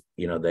 there's,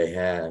 they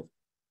have,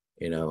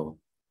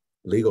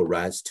 legal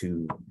rights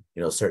to,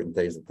 certain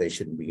things that they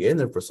shouldn't be in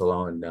there for so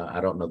long. And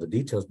I don't know the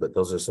details, but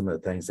those are some of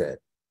the things that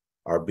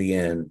are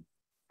being,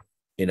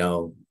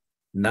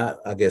 not,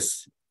 I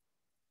guess,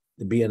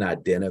 being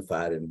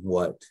identified in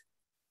what,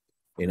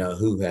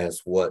 who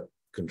has what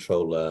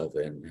control of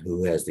and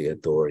who has the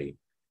authority,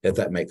 if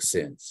that makes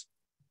sense.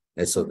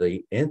 And so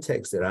the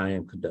intakes that I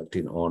am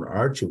conducting on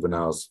our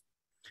juveniles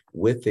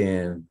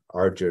within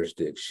our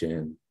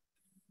jurisdiction.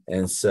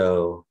 And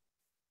so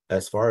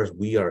as far as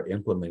we are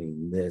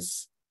implementing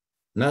this,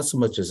 not so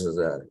much as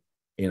a,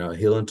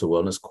 healing to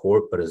wellness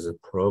court, but as a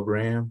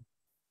program.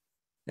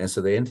 And so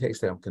the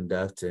intakes that I'm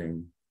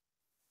conducting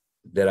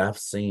that I've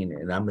seen,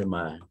 and I'm in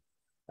my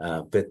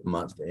 5th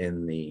month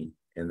in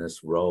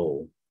this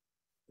role.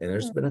 And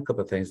there's been a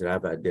couple of things that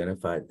I've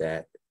identified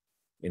that,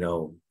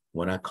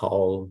 when I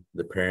call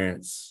the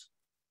parents,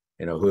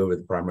 whoever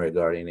the primary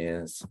guardian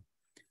is,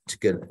 to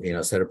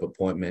get, set up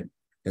appointment.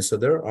 And so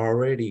they're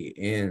already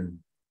in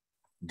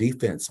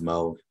defense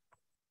mode.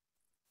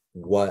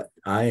 What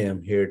I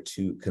am here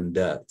to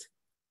conduct,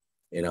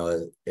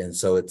 and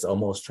so it's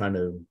almost trying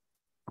to,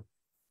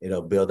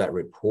 build that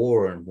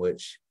rapport in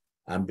which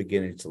I'm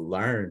beginning to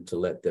learn to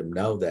let them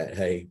know that,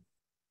 hey,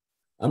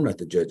 I'm not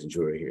the judge and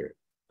jury here.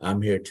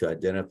 I'm here to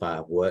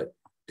identify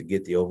to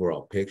get the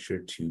overall picture,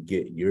 to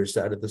get your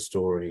side of the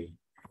story.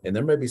 And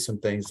there may be some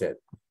things that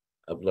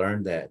I've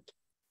learned that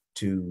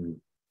to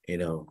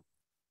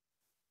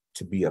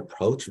be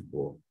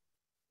approachable,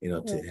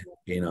 to,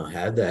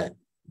 have that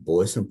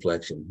voice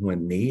inflection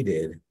when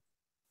needed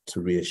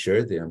to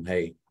reassure them,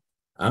 hey,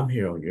 I'm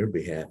here on your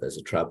behalf as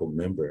a tribal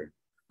member.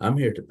 I'm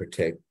here to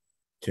protect,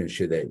 to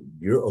ensure that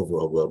your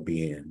overall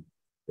well-being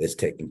is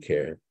taken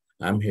care of.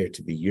 I'm here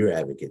to be your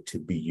advocate, to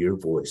be your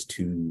voice,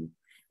 to,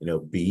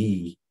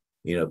 be,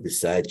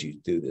 beside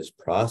you through this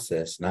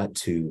process, not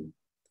to,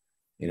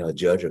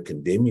 judge or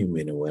condemn you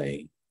in a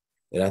way.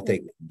 And I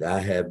think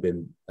I've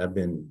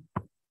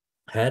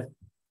had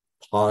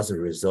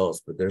positive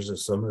results, but there's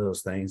just some of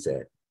those things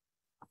that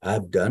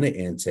I've done an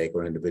intake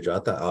or individual.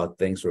 I thought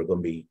things were going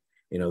to be,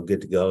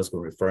 good to go. I was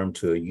going to refer him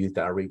to a youth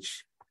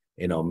outreach,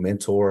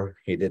 mentor.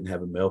 He didn't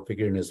have a male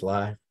figure in his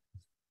life.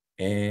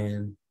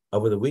 And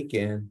over the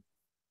weekend,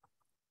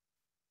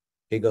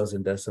 he goes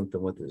and does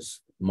something with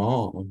his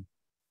mom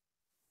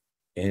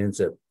and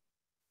ends up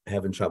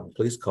having tribal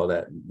police call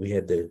that. We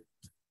had to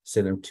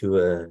send him to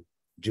a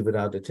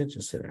juvenile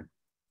detention center.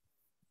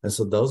 And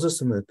so those are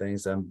some of the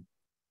things I'm,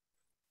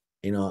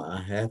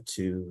 I have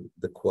to,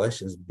 the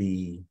questions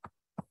be,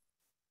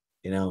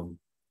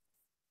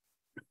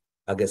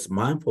 I guess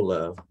mindful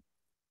of,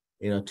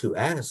 to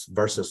ask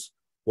versus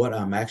what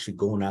I'm actually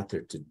going out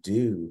there to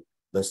do.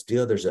 But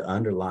still there's an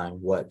underlying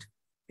what,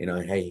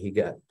 hey, he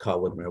got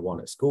caught with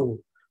marijuana at school,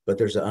 but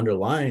there's an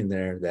underlying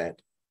there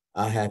that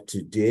I have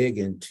to dig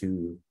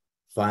into,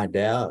 find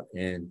out,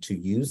 and to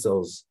use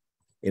those,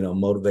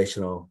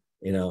 motivational,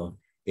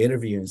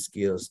 interviewing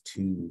skills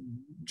to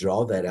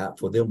draw that out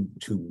for them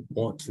to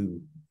want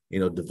to,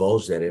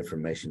 divulge that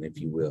information,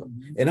 if you will.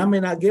 And I may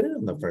not get it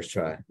on the first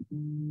try,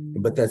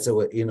 but that's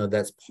what,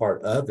 that's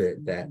part of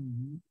it that,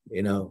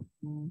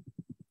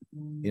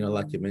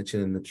 like you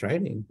mentioned in the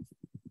training,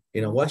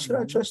 why should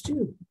I trust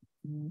you?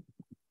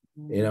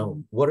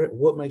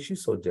 What makes you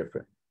so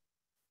different?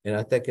 And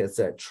I think it's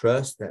that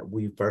trust that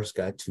we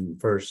got to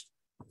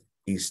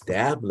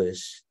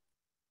establish,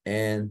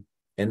 and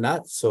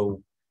not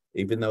so,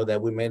 even though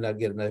that we may not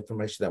get enough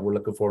information that we're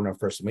looking for in our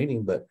first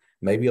meeting, but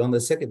maybe on the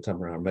second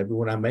time around, maybe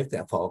when I make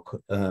that phone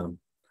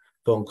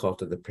call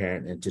to the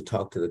parent and to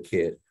talk to the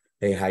kid,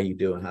 hey, how you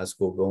doing? How's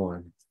school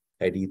going?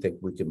 Hey, do you think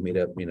we can meet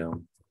up,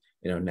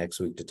 next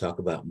week to talk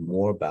about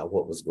more about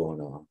what was going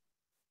on?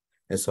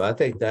 And so I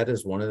think that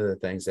is one of the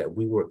things that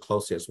we work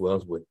closely as well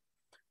as with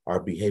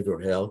our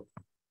behavioral health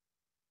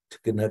to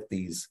conduct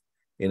these,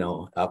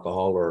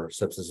 alcohol or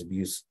substance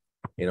abuse,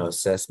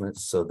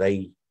 assessments. So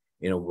they,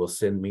 will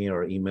send me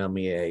or email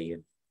me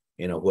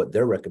what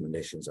their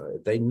recommendations are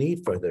if they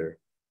need further,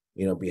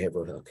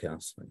 behavioral health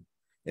counseling.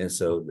 And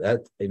so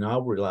that,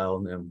 I'll rely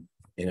on them,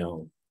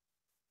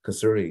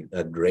 considering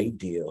a great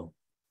deal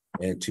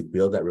and to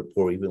build that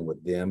rapport even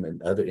with them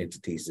and other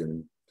entities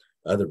and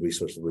other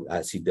resources with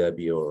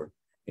ICW or,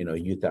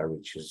 youth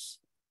outreaches,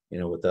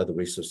 with other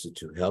resources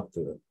to help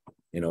the,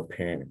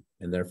 parent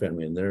and their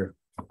family and their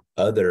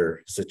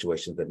other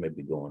situations that may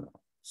be going on.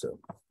 So.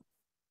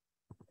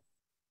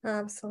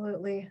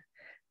 Absolutely.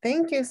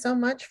 Thank you so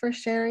much for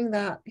sharing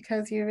that,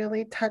 because you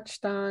really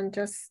touched on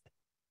just,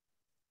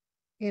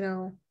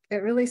 it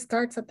really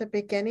starts at the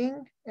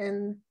beginning,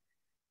 and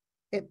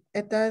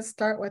it does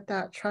start with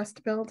that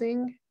trust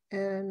building.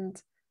 And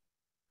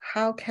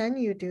how can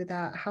you do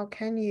that? How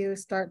can you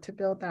start to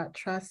build that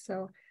trust?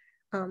 So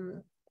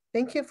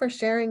thank you for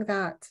sharing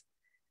that.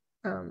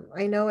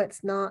 I know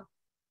it's not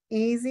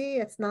easy.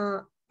 It's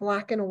not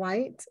black and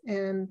white.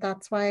 And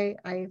that's why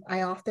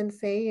I often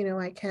say,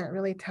 I can't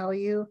really tell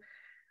you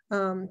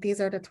these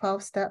are the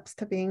 12 steps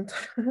to being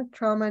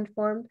trauma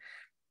informed,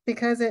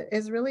 because it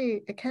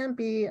can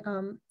be,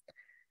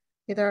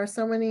 there are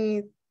so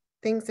many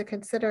things to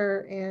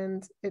consider,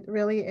 and it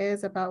really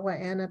is about what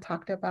Anna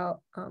talked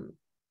about,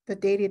 the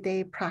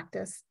day-to-day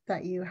practice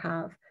that you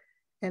have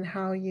and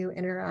how you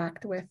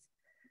interact with,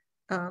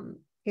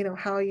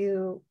 how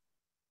you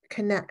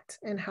connect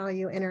and how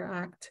you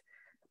interact.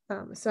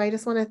 So I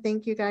just want to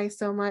thank you guys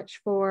so much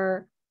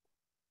for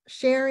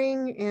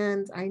sharing,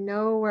 and I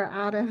know we're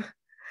out of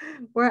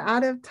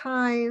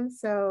time.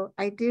 So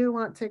I do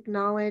want to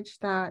acknowledge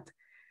that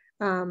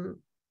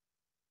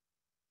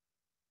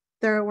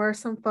there were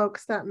some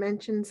folks that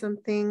mentioned some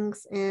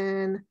things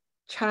in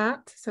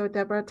chat. So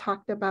Deborah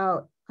talked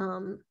about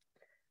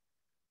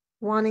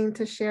wanting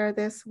to share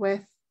this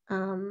with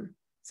some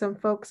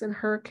folks in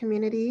her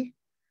community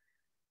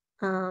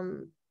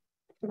when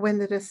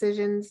the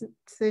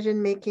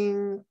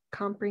decision-making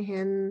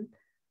comprehend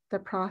the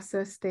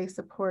process, they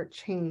support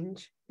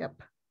change.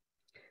 Yep.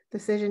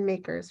 Decision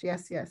makers,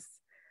 yes.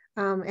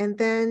 And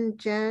then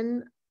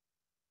Jen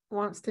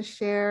wants to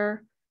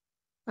share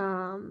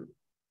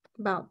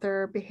about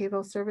their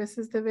behavioral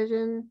services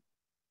division.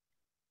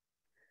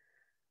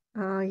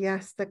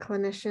 Yes, the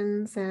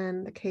clinicians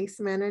and the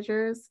case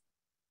managers,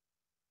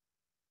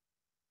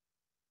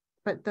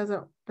 but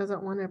doesn't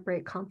want to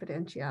break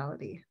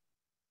confidentiality.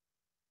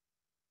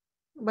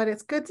 But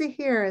it's good to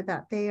hear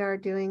that they are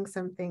doing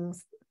some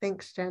things.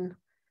 Thanks, Jen.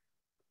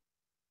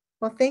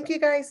 Well, thank you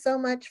guys so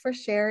much for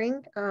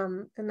sharing.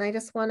 And I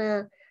just want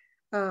to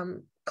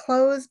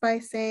close by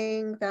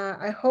saying that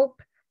I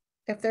hope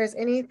if there's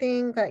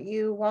anything that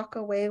you walk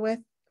away with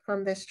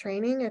from this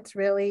training, it's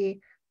really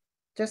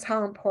just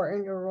how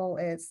important your role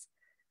is,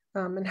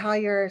 and how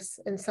you're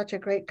in such a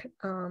great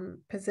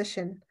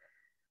position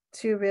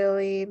to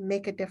really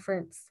make a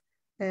difference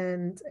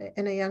and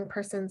in a young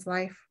person's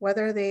life,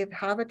 whether they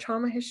have a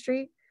trauma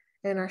history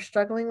and are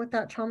struggling with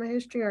that trauma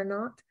history or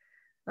not.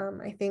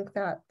 I think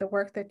that the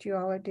work that you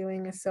all are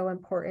doing is so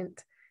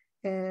important,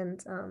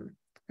 and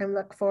I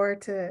look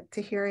forward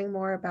to hearing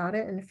more about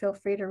it, and feel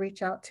free to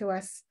reach out to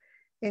us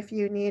if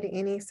you need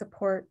any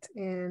support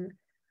in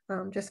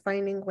just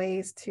finding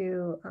ways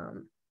to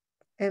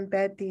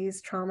embed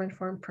these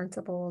trauma-informed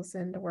principles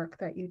in the work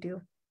that you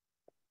do.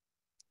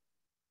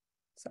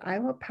 So I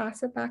will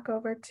pass it back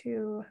over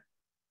to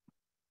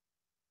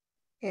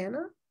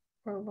Anna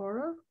or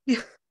Laura.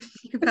 Yeah,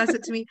 you can pass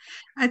it to me.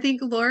 I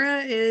think Laura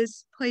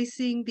is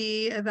placing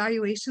the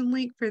evaluation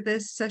link for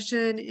this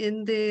session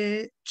in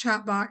the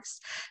chat box.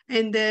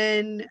 And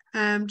then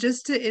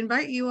just to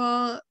invite you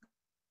all,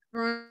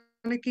 Veronica,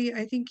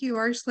 I think you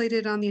are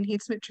slated on the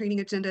enhancement training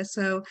agenda.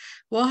 So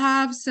we'll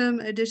have some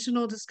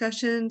additional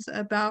discussions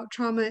about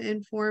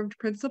trauma-informed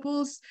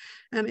principles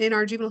in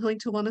our juvenile healing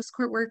to wellness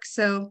court work.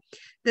 So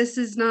this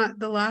is not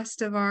the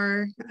last of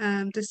our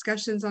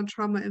discussions on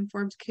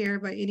trauma-informed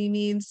care by any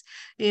means.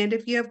 And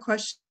if you have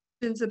questions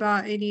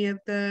about any of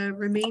the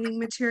remaining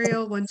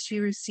material once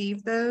you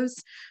receive those,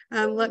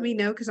 let me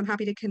know, because I'm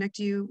happy to connect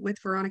you with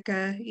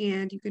Veronica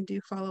and you can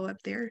do follow-up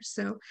there.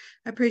 So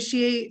I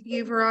appreciate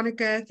you,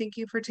 Veronica. Thank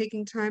you for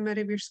taking time out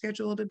of your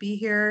schedule to be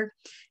here,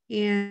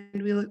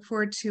 and we look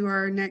forward to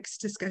our next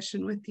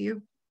discussion with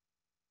you.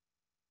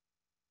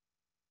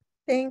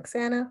 Thanks,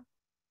 Anna.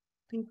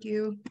 Thank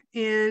you.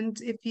 And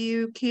if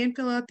you can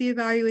fill out the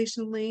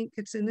evaluation link,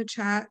 it's in the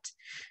chat.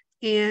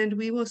 And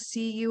we will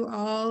see you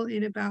all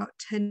in about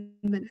 10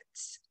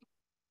 minutes.